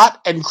shot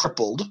and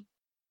crippled,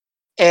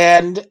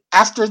 and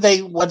after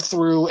they went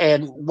through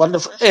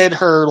and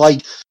her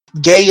like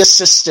gay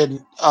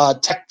assistant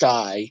tech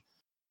guy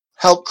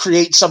helped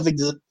create something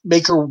to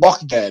make her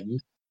walk again.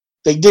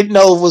 They didn't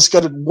know it was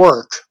going to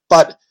work,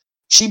 but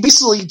she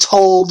basically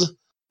told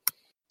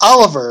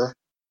Oliver,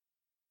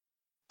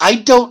 "I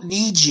don't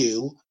need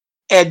you,"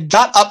 and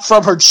got up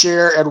from her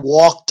chair and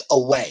walked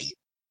away.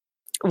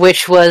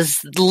 Which was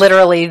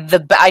literally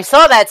I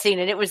saw that scene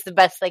and it was the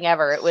best thing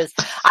ever. It was,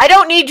 "I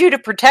don't need you to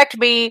protect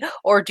me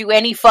or do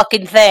any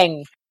fucking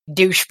thing,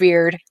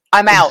 douchebeard.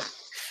 I'm out."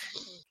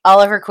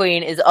 Oliver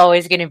Queen is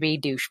always going to be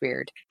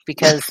douchebeard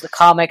because the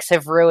comics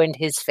have ruined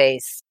his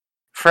face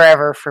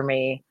forever for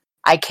me.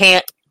 I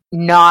can't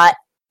not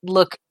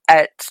look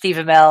at Steve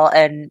Amell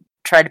and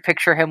try to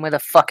picture him with a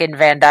fucking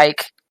Van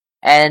Dyke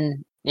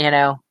and,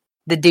 the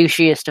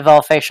douchiest of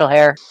all facial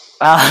hair.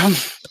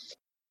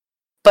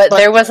 But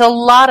there was a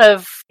lot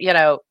of,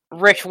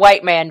 rich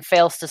white man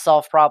fails to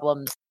solve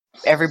problems.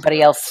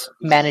 Everybody else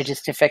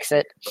manages to fix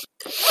it.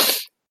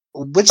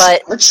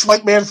 Rich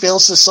white man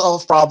fails to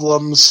solve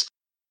problems.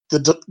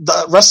 The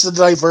rest of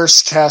the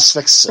diverse cast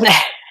fixes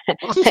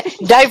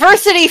it.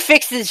 Diversity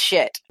fixes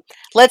shit.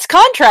 Let's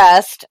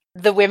contrast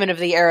the women of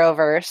the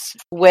Arrowverse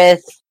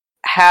with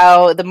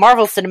how the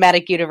Marvel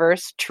Cinematic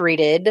Universe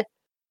treated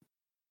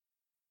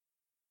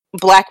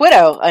Black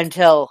Widow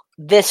until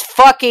this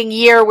fucking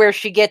year where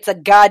she gets a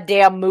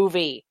goddamn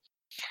movie.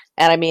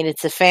 And I mean,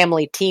 it's a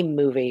family team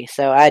movie,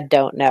 so I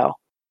don't know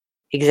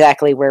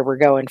exactly where we're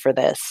going for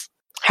this.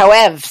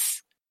 However,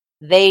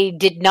 they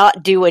did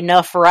not do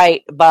enough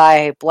right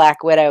by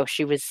Black Widow.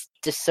 She was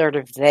just sort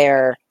of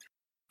there.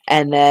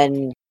 And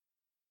then,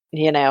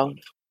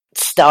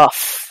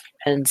 stuff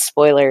and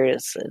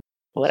spoilers and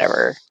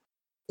whatever.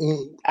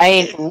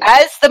 I mean,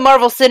 as the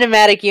Marvel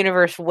Cinematic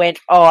Universe went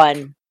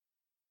on,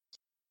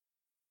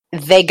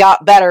 they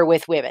got better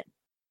with women.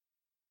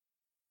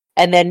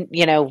 And then,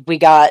 we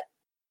got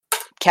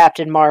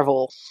Captain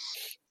Marvel,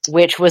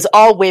 which was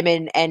all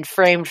women and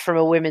framed from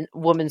a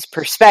woman's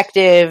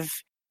perspective,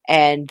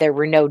 and there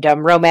were no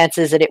dumb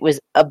romances, and it was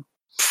a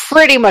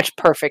pretty much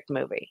perfect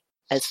movie,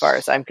 as far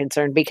as I'm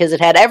concerned, because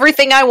it had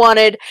everything I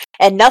wanted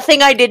and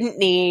nothing I didn't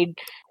need,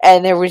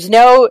 and there was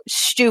no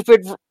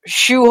stupid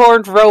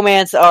shoehorned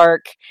romance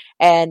arc,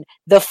 and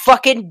the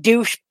fucking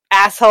douche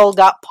asshole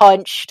got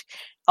punched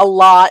a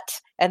lot,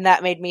 and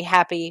that made me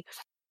happy.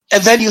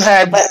 And then you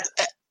had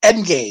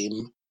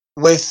Endgame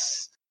with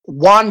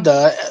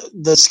Wanda,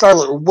 the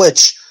Scarlet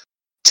Witch,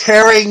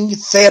 tearing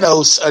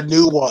Thanos a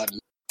new one.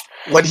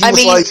 When he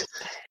was like,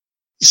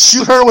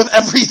 "Shoot her with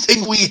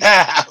everything we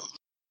have."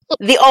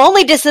 The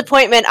only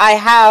disappointment I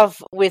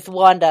have with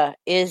Wanda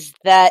is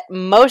that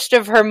most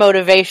of her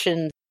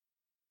motivation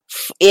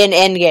in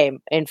Endgame,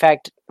 in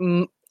fact,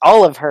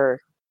 all of her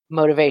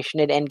motivation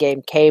in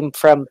Endgame came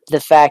from the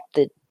fact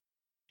that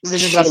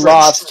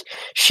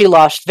she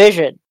lost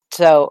Vision.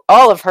 So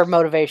all of her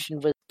motivation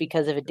was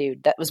because of a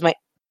dude. That was my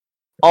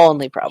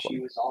only problem. She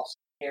was also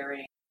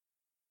carrying.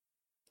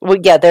 Well,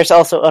 yeah, there's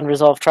also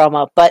unresolved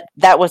trauma, but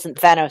that wasn't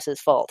Thanos'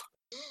 fault.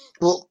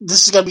 Well,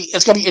 it's gonna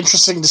be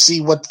interesting to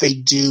see what they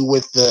do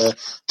with the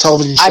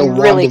television show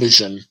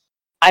WandaVision.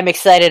 I'm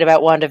excited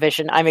about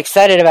WandaVision. I'm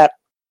excited about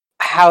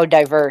how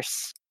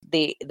diverse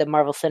the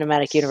Marvel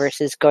Cinematic Universe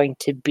is going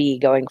to be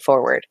going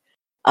forward.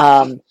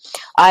 I'm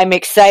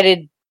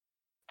excited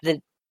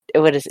that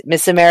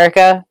Miss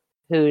America,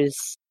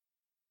 who's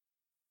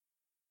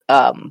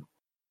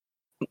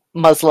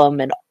Muslim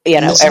and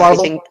Ms.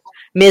 everything.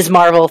 Ms.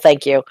 Marvel,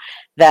 thank you.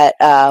 That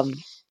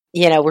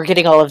we're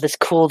getting all of this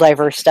cool,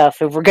 diverse stuff,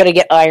 and we're gonna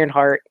get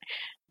Ironheart.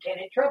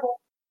 Lieutenant Trouble.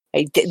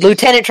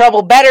 Lieutenant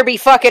Trouble better be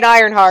fucking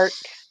Ironheart.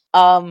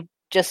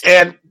 Just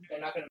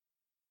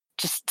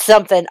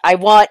something. I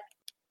want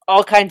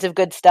all kinds of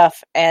good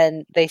stuff,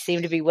 and they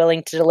seem to be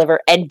willing to deliver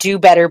and do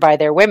better by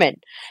their women,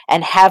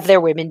 and have their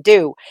women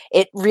do.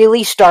 It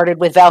really started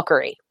with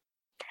Valkyrie.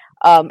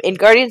 In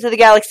Guardians of the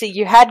Galaxy,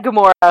 you had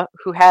Gamora,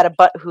 who had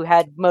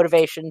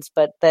motivations,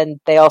 but then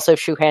they also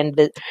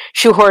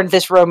shoehorned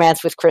this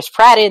romance with Chris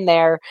Pratt in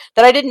there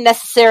that I didn't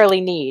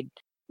necessarily need.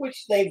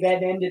 Which they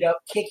then ended up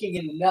kicking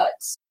in the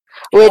nuts.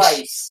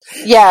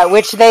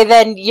 Which they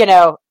then,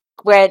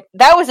 went,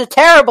 that was a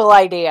terrible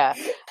idea.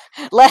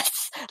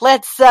 Let's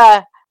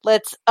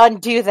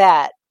undo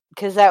that,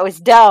 because that was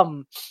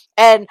dumb.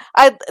 And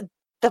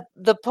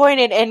the point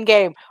in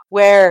Endgame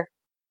where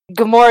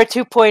Gamora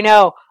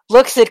 2.0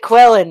 looks at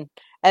Quill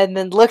and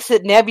then looks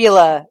at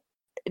Nebula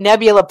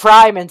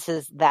Prime and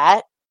says,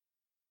 that?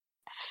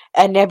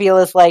 And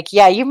Nebula's like,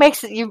 yeah, I'm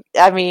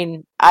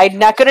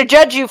not going to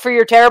judge you for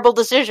your terrible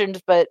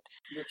decisions, but...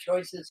 Your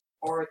choices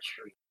are a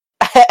treat.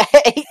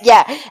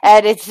 Yeah,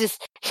 and it's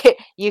just,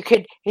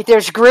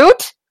 there's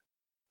Groot,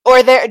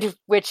 or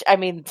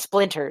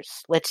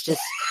Splinters. Let's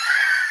just...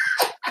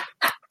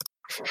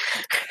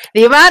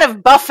 The amount of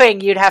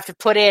buffing you'd have to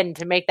put in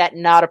to make that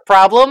not a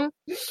problem,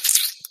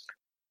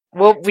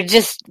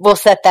 we'll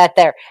set that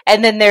there.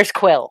 And then there's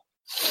Quill.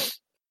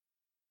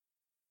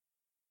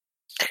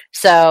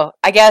 So,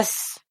 I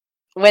guess,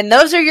 when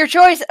those are your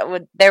choice,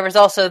 there was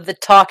also the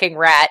talking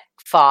rat,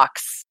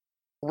 fox,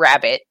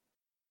 rabbit,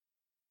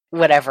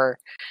 whatever.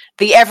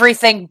 The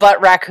everything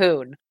but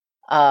raccoon.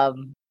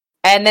 And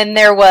then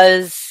there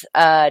was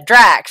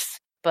Drax,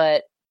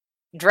 but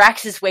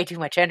Drax is way too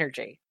much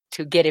energy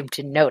to get him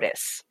to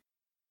notice.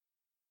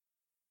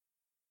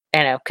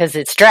 Because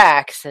it's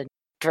Drax, and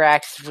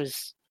Drax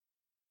was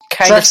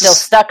kind of still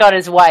stuck on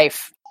his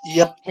wife.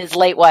 Yep. His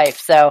late wife,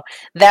 so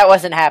that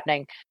wasn't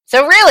happening.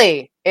 So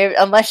really,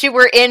 unless you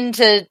were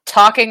into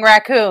talking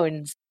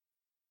raccoons,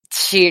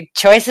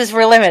 choices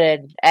were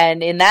limited.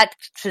 And in that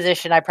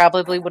position, I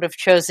probably would have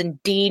chosen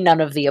D,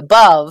 none of the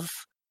above.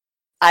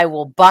 I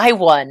will buy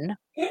one.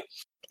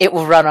 It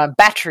will run on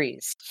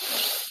batteries.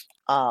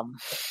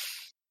 Mantis.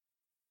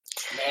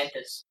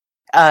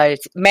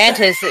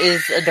 Mantis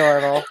is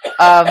adorable.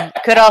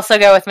 Could also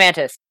go with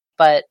Mantis,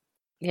 but,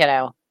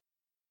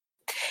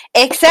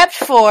 except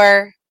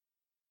for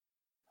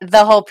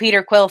the whole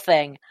Peter Quill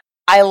thing,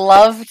 I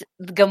loved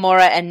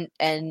Gamora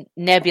and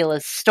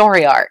Nebula's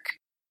story arc.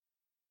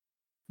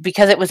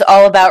 Because it was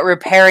all about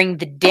repairing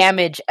the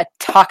damage a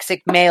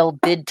toxic male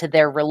did to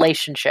their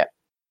relationship.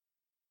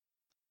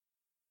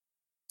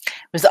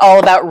 It was all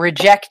about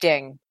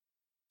rejecting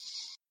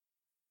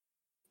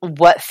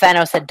what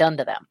Thanos had done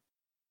to them.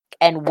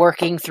 And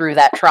working through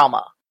that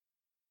trauma.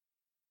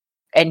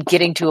 And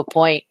getting to a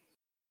point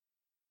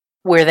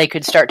where they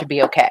could start to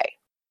be okay.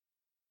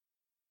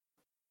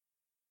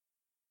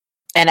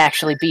 And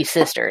actually be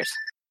sisters.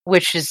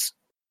 Which is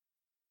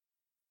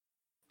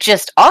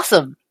just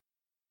awesome.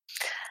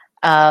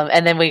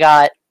 And then we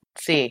got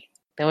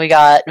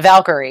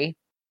Valkyrie,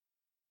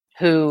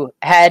 who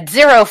had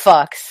zero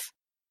fucks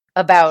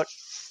about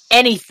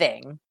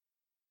anything.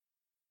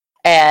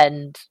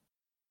 And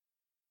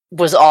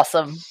was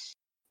awesome.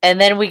 And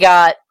then we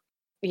got,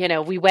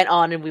 we went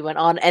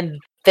on, and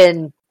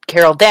then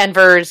Carol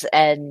Danvers,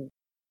 and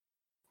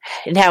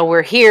now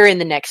we're here in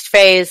the next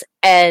phase,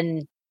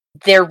 and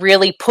they're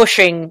really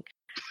pushing,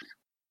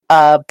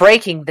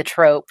 breaking the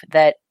trope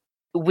that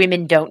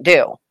women don't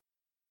do.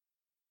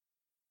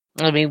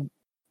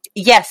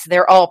 Yes,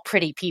 they're all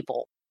pretty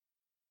people,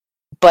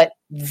 but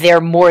they're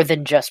more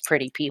than just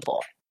pretty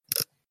people.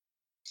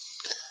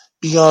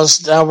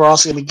 Because now we're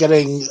also going to be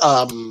getting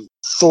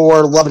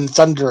Thor: Love and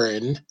Thunder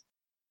in.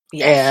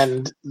 Yes.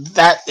 And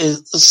that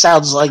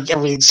sounds like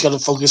everything's going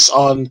to focus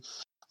on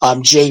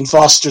Jane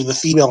Foster, the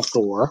female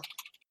Thor.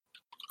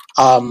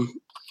 No,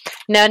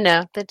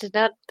 that did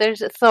not.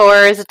 There's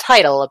Thor is a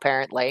title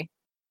apparently.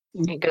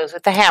 It goes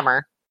with the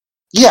hammer.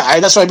 Yeah,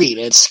 that's what I mean.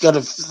 That's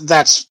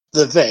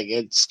the thing.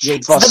 It's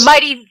Jane Foster,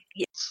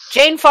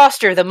 Jane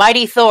Foster, the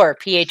mighty Thor,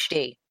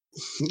 PhD.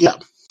 Yeah,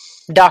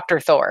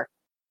 Dr. Thor.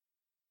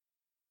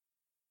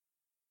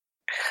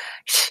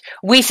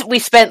 We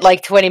spent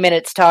like 20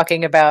 minutes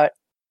talking about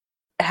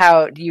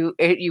how you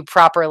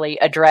properly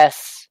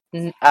address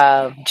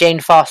Jane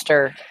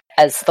Foster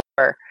as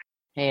Thor.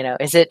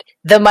 Is it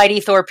the Mighty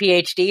Thor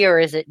PhD, or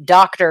is it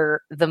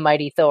Dr. the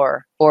Mighty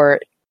Thor, or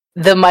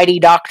the Mighty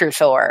Dr.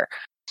 Thor?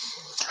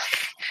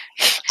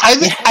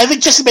 I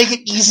think just to make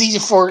it easy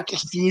for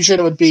confusion,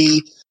 it would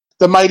be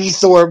the Mighty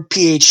Thor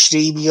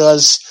PhD,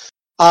 because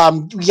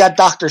we got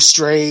Doctor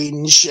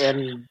Strange,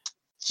 and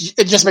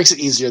it just makes it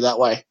easier that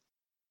way.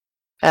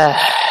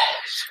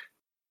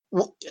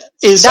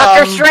 Is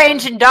Doctor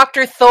Strange and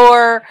Dr.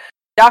 Thor,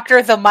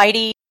 Dr. the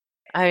Mighty,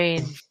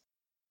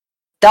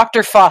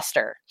 Dr.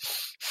 Foster.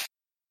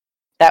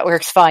 That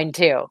works fine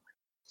too.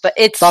 But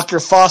it's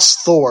Dr. Foss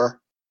Thor.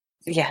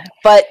 Yeah,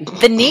 but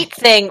the neat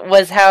thing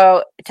was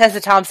how Tessa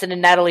Thompson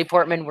and Natalie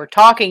Portman were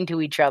talking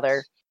to each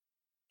other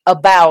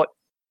about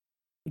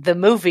the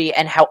movie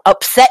and how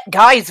upset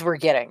guys were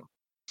getting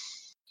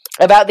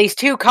about these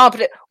two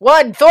competent...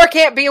 One, Thor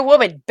can't be a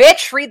woman.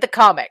 Bitch, read the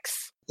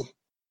comics.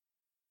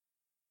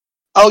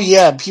 Oh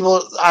yeah,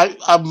 people.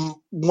 I'm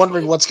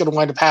wondering what's going to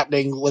wind up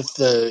happening with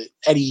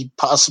any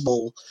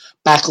possible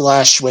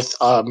backlash with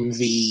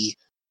the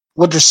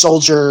Winter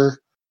Soldier,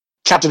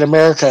 Captain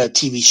America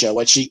TV show,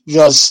 and she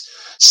goes,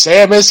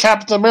 Sam is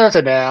Captain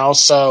America now,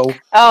 so...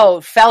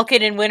 Oh,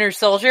 Falcon and Winter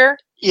Soldier?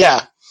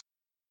 Yeah.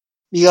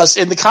 Because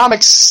in the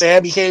comics,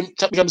 Sam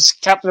becomes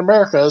Captain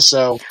America,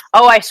 so...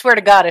 Oh, I swear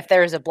to God, if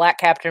there is a black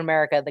Captain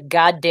America, the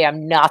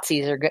goddamn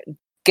Nazis are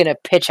gonna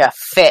pitch a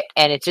fit,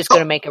 and it's just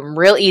gonna make them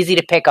real easy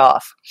to pick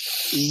off.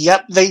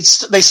 Yep, they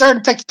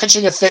started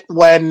pitching a fit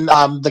when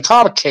the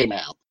comic came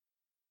out,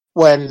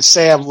 when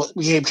Sam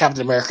became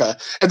Captain America,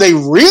 and they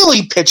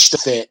really pitched a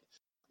fit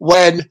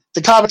when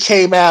the comic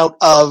came out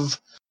of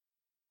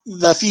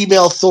the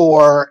female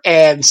Thor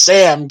and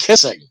Sam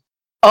kissing.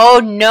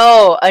 Oh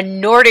no, a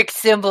Nordic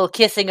symbol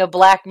kissing a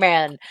black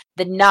man.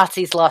 The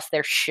Nazis lost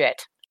their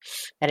shit.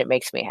 And it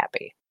makes me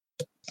happy.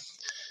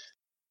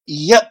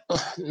 Yep,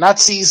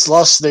 Nazis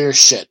lost their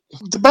shit.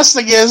 The best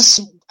thing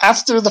is,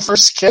 after the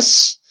first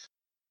kiss,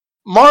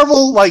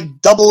 Marvel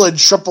double and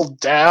triple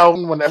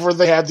down whenever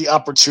they had the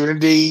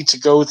opportunity to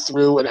go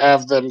through and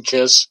have them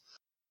kiss.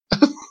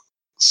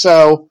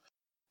 So,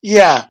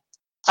 yeah,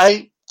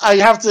 I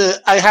have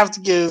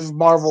to give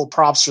Marvel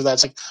props for that.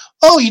 It's like,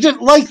 oh, you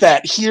didn't like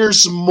that?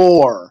 Here's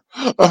more.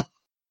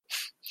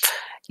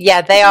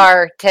 Yeah, they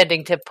are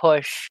tending to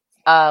push,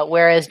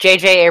 whereas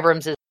J.J.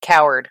 Abrams is a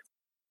coward.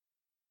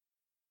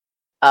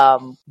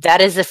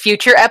 That is a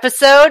future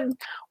episode,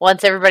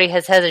 once everybody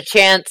has had a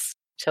chance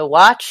to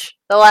watch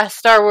the last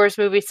Star Wars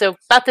movie, so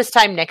about this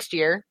time next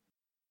year.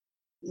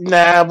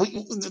 Nah,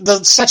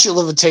 the statute of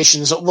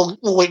limitations, we'll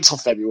wait till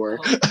February.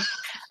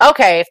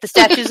 Okay, if the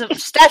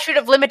statute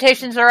of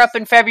limitations are up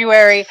in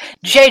February,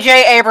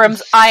 J.J.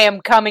 Abrams, I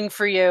am coming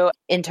for you.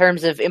 In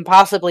terms of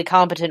impossibly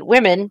competent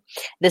women,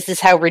 this is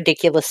how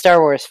ridiculous Star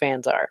Wars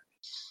fans are.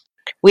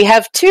 We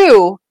have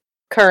 2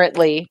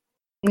 currently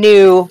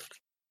new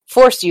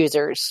Force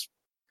users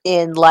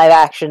in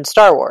live-action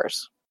Star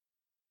Wars.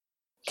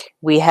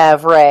 We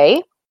have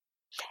Rey,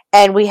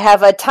 and we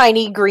have a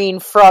tiny green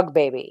frog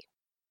baby,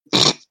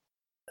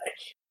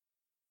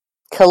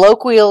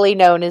 colloquially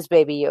known as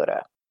Baby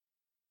Yoda.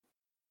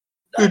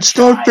 It's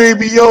not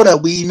Baby Yoda,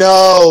 we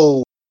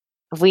know.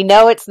 We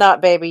know it's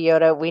not Baby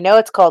Yoda. We know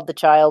it's called the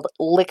child.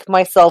 Lick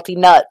my salty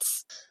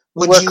nuts.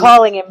 We're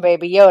calling him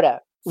Baby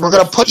Yoda. We're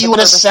going to put you in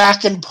a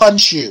sack and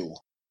punch you.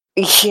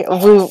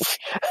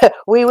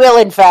 We will,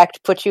 in fact,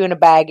 put you in a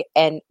bag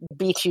and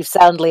beat you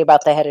soundly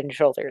about the head and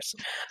shoulders.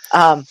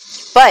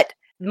 But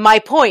my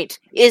point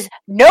is,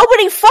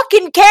 nobody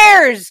fucking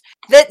cares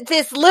that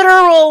this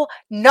literal,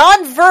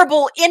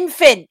 non-verbal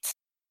infant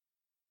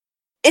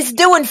is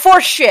doing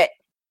Force shit.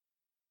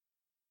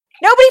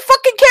 Nobody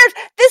fucking cares.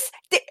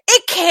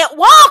 It can't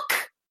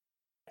walk.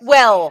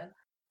 Well,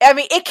 I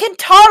mean, it can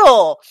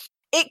toddle.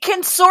 It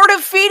can sort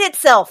of feed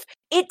itself.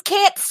 It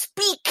can't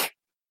speak.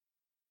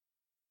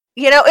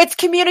 You know, its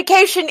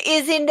communication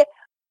is in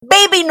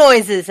baby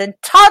noises and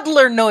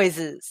toddler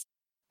noises.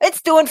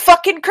 It's doing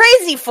fucking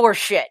crazy Force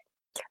shit.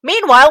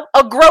 Meanwhile,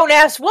 a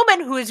grown-ass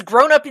woman who has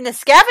grown up in the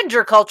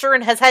scavenger culture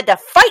and has had to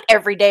fight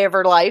every day of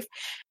her life,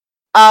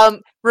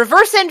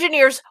 reverse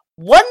engineers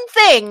one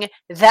thing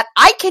that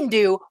I can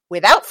do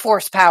without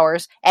Force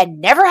powers and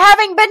never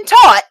having been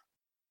taught.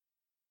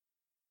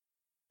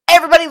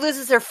 Everybody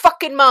loses their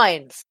fucking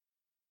minds.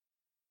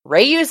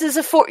 Rey uses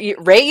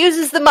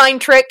the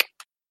mind trick,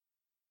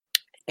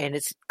 and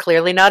it's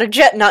clearly not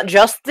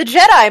just the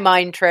Jedi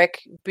mind trick,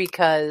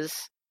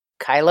 because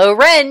Kylo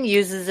Ren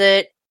uses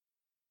it.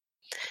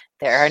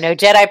 There are no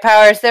Jedi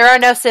powers, there are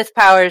no Sith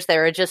powers,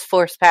 there are just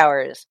Force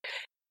powers.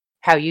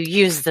 How you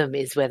use them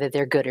is whether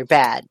they're good or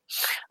bad.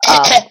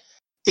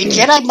 The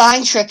Jedi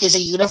mind trick is a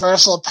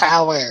universal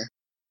power.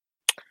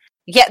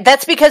 Yeah,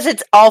 that's because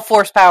it's all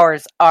Force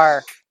powers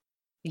are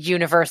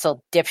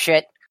universal,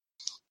 dipshit.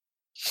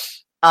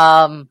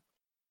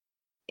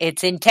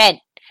 It's intent.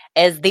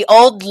 As the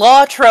old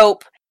law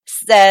trope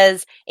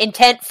says,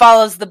 intent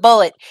follows the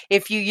bullet.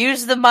 If you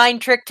use the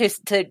mind trick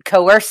to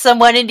coerce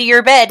someone into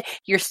your bed,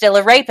 you're still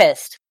a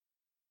rapist.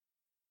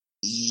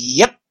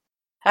 Yep.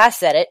 I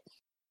said it.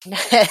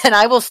 And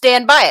I will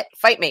stand by it.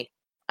 Fight me.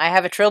 I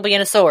have a trilby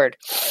and a sword.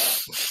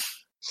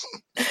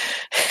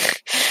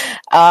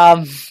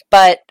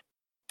 But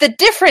the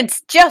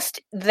difference just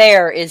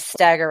there is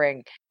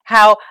staggering.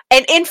 How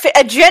a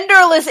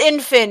genderless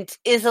infant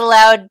is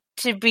allowed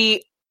to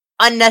be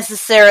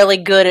unnecessarily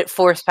good at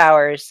Force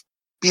powers.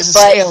 Because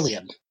it's an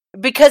alien.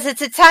 Because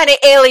it's a tiny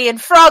alien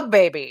frog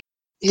baby.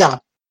 Yeah.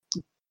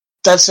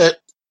 That's it.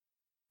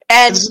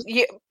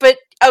 But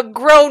a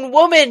grown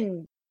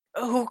woman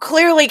who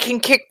clearly can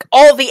kick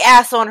all the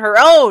ass on her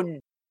own.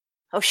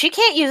 Oh, she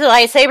can't use a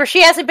lightsaber.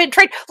 She hasn't been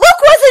trained.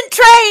 Luke wasn't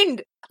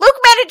trained! Luke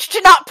managed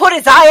to not put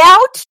his eye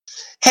out!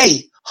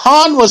 Hey,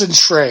 Han wasn't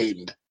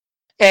trained.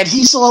 And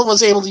he still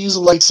was able to use a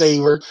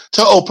lightsaber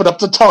to open up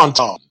the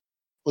Tauntaun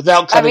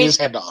without cutting his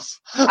head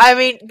off. I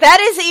mean, that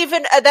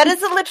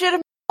is a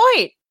legitimate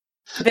point.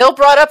 Bill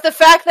brought up the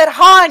fact that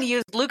Han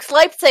used Luke's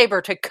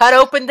lightsaber to cut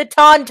open the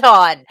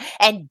Tauntaun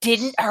and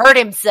didn't hurt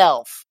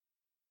himself.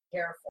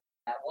 Careful.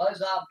 That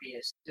was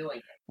obvious doing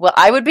it. Well,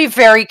 I would be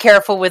very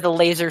careful with a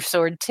laser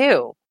sword,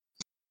 too.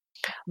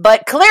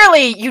 But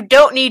clearly, you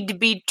don't need to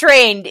be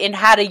trained in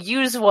how to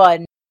use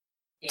one.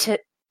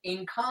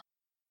 In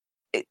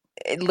combat.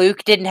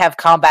 Luke didn't have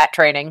combat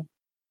training.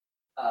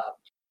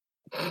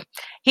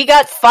 He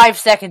got 5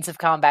 seconds of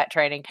combat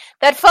training.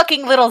 That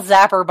fucking little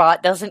zapper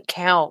bot doesn't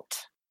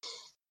count.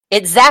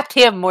 It zapped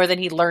him more than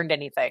he learned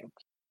anything.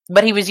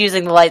 But he was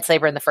using the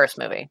lightsaber in the first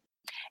movie.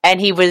 And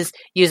he was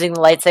using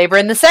the lightsaber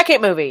in the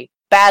second movie.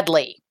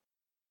 Badly.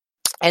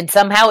 And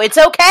somehow it's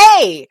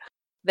okay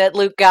that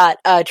Luke got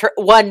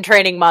one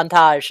training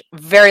montage,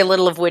 very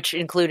little of which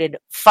included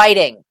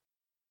fighting.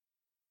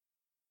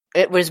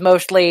 It was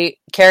mostly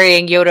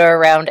carrying Yoda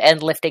around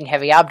and lifting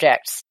heavy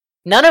objects.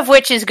 None of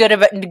which is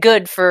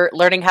good for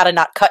learning how to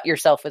not cut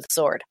yourself with a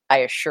sword, I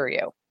assure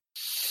you.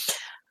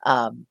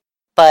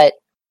 But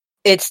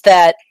it's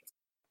that...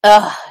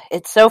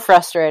 it's so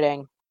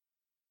frustrating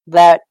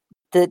that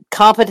the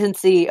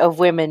competency of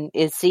women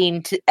is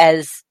seen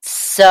as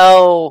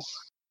so...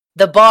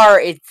 The bar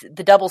is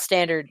the double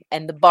standard,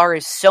 and the bar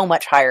is so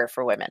much higher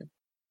for women.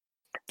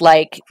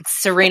 Like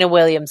Serena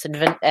Williams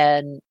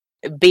and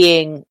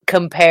being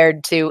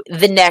compared to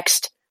the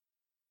next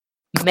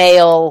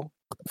male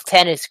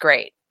tennis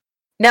great.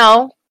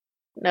 No,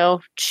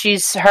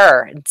 she's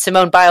her.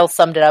 Simone Biles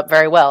summed it up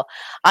very well.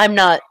 I'm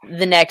not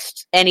the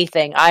next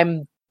anything.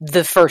 I'm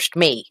the first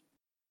me.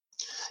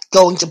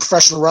 Going to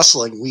professional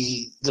wrestling,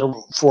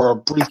 for a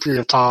brief period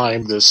of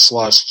time this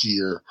last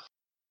year,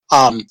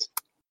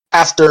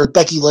 after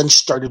Becky Lynch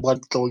started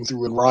going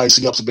through and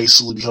rising up to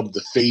basically become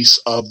the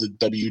face of the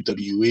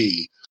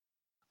WWE,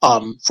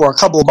 for a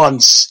couple of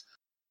months,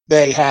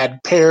 they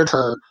had paired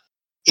her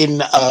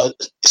in a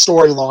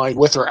storyline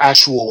with her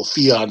actual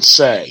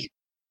fiancé.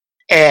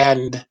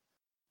 And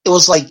it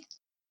was like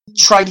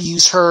trying to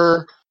use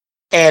her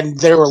and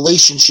their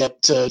relationship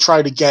to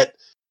try to get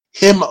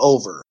him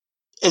over.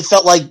 It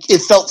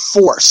felt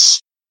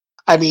forced.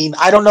 I mean,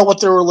 I don't know what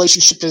their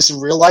relationship is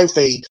in real life.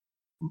 They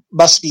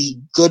must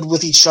be good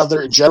with each other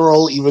in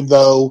general, even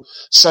though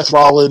Seth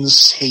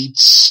Rollins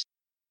hates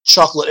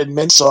chocolate and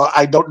mint, so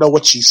I don't know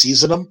what she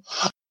sees in him.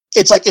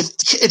 It's like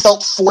it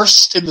felt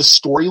forced in the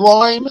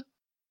storyline,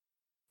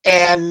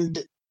 and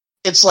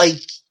it's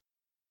like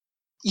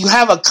you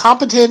have a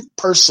competent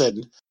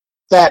person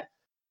that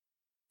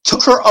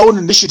took her own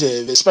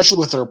initiative, especially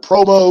with her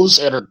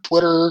promos and her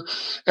Twitter,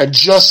 and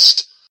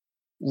just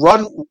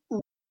run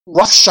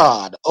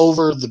roughshod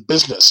over the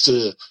business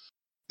to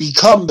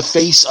become the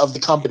face of the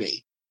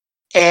company.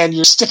 And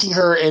you're sticking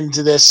her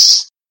into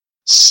this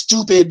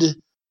stupid,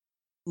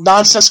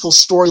 nonsensical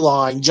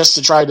storyline just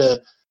to try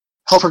to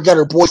help her get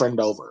her boyfriend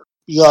over.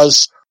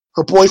 Because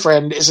her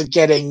boyfriend isn't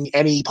getting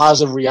any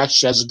positive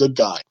reaction as a good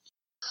guy.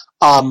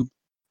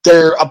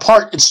 They're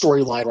apart in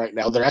storyline right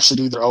now. They're actually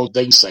doing their own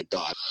things, thank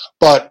God.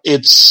 But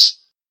it's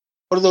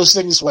one of those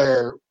things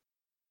where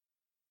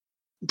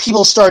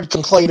people started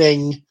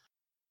complaining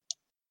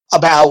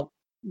about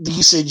the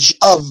usage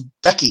of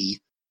Becky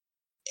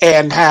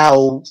and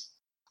how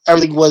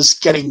everything was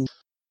getting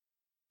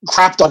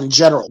crapped on in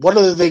general. One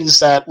of the things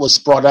that was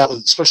brought out,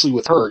 especially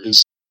with her,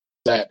 is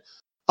that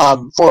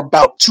for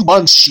about 2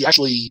 months she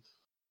actually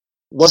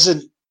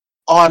wasn't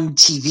on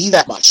TV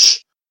that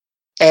much.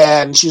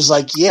 And she was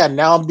like, yeah,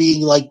 now I'm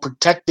being like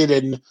protected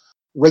and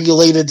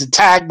regulated to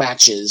tag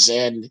matches.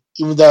 And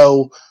even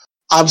though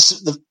I'm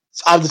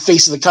the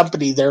face of the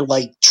company, they're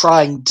like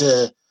trying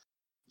to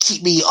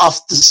keep me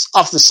off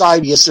the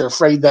side because they're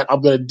afraid that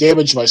I'm going to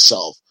damage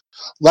myself.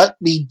 Let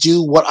me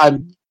do what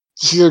I'm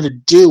here to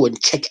do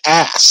and kick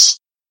ass.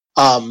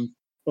 The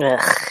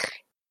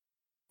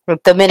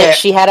minute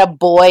she had a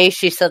boy,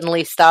 she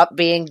suddenly stopped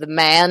being the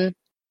man.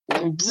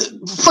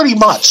 Pretty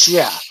much,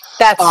 yeah.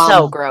 That's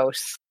so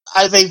gross.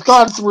 They've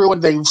gone through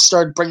and they've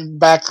started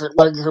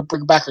letting her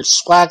bring back her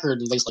swagger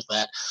and things like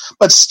that.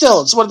 But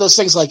still, it's one of those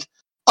things like,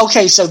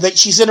 okay, so that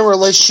she's in a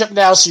relationship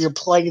now, so you're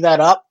playing that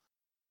up?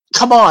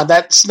 Come on,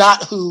 that's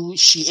not who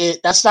she is.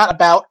 That's not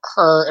about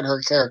her and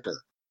her character.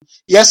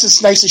 Yes,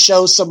 it's nice to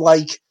show some,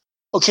 like,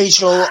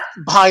 occasional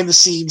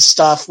behind-the-scenes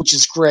stuff, which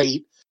is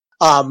great.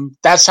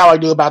 That's how I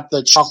knew about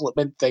the chocolate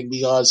mint thing,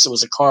 because it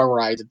was a car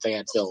ride that they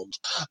had filmed.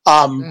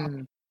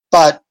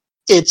 But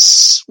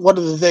it's one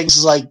of the things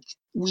is, like,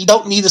 we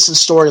don't need this in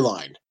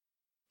storyline.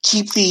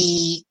 Keep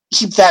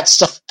that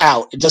stuff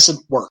out. It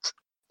doesn't work.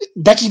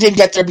 Becky didn't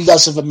get there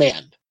because of a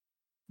man.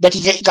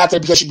 Becky got there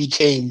because she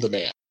became the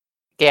man.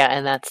 Yeah,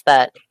 and that's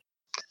that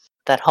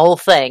whole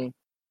thing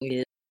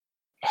is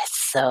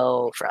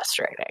so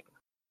frustrating.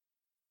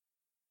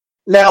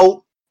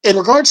 Now, in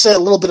regards to a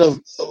little bit of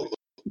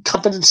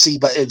competency,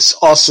 but it's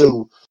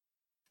also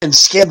in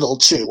scandal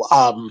too.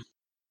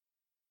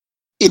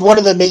 In one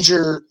of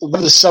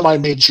the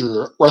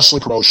semi-major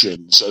wrestling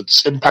promotions,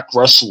 it's Impact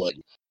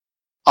Wrestling.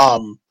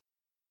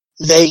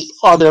 They,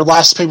 on their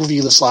last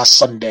pay-per-view this last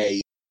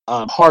Sunday,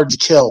 Hard to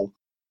Kill,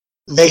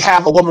 they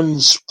have a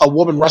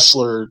woman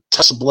wrestler,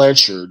 Tessa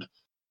Blanchard.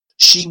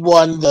 She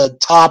won the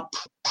top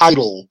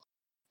title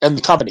in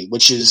the company,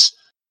 which is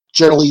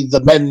generally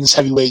the men's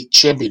heavyweight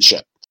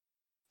championship,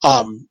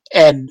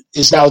 and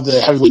is now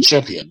the heavyweight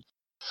champion.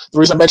 The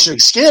reason I'm mentioning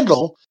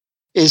scandal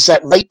is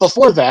that right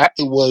before that,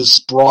 it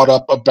was brought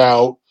up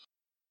about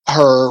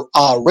her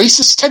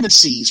racist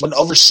tendencies when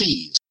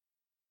overseas,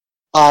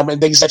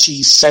 and things that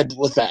she said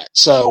with that.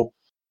 So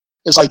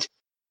it's like,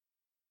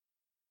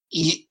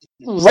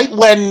 right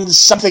when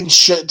something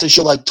to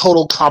show like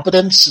total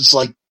competence, it's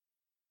like,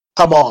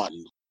 come on,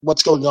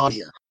 what's going on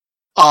here?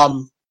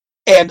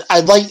 And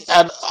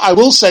I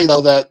will say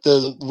though that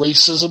the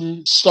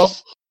racism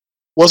stuff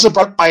wasn't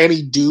brought up by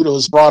any dude; it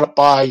was brought up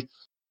by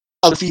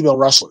other female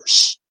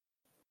wrestlers.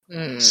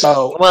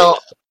 So, well,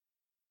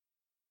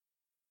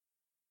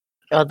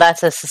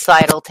 that's a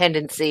societal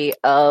tendency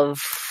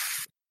of,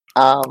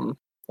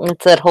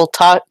 it's that whole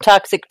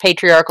toxic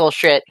patriarchal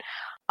shit.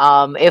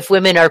 If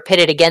women are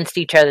pitted against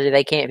each other,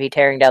 they can't be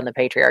tearing down the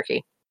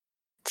patriarchy.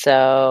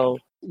 So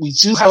we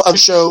do have other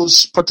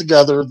shows put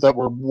together that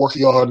we're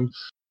working on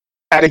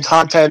adding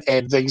content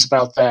and things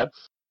about that.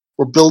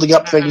 We're building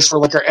up things for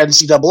like our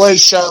NCAA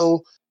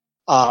show,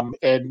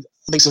 and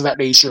things of that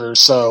nature.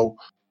 So,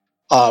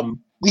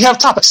 we have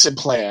topics in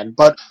plan,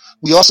 but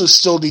we also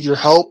still need your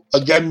help.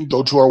 Again,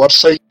 go to our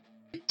website,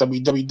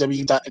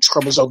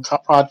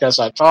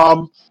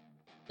 www.xchromosomepodcast.com.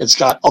 It's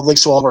got all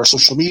links to all of our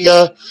social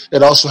media.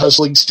 It also has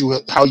links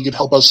to how you can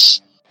help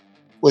us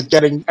with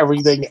getting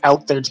everything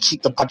out there to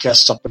keep the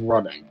podcast up and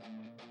running.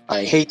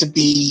 I hate to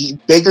be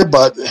bigger,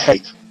 but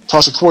hey,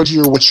 toss a coin to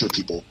your Witcher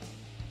people.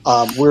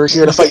 We're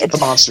here to fight the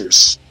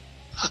monsters.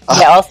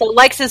 Yeah, also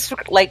like,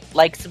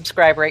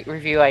 subscribe, rate,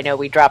 review. I know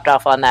we dropped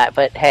off on that,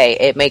 but hey,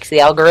 it makes the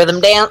algorithm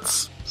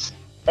dance.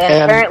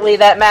 And apparently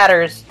that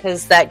matters,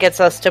 because that gets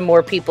us to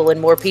more people,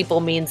 and more people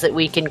means that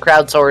we can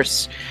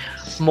crowdsource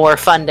more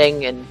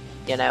funding and,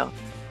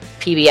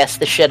 PBS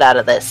the shit out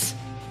of this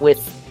with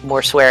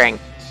more swearing.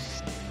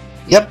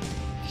 Yep.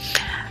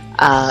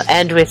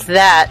 And with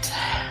that,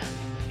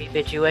 we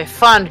bid you a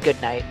fond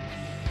good night.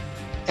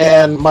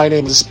 And my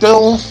name is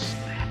Bill.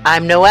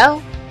 I'm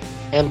Noelle.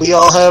 And we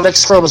all have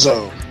X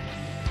chromosome.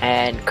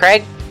 And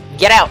Craig,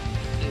 get out.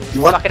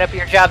 You're fucking up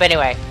your job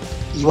anyway.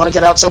 You want to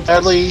get out so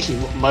badly, you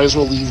might as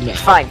well leave now.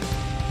 Fine.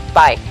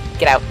 Bye.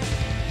 Get out.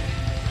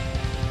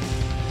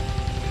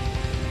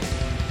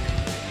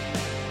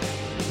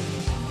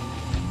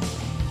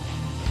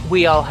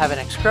 We All Have an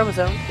X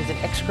Chromosome is an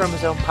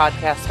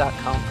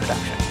xchromosomepodcast.com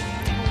production.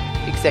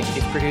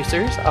 Executive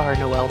producers are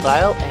Noelle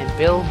Dial and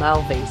Bill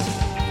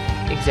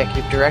Malvasi.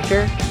 Executive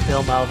Director,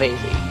 Bill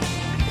Malvasi.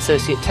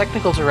 Associate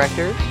Technical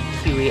Director,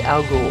 Huey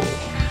Al-Ghul.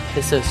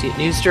 Associate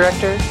News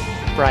Director,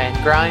 Brian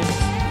Grimes.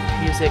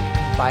 Music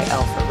by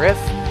Alpha Riff.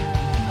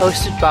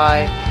 Hosted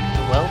by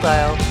Noelle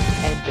Dial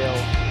and Bill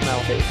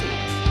Malvasi.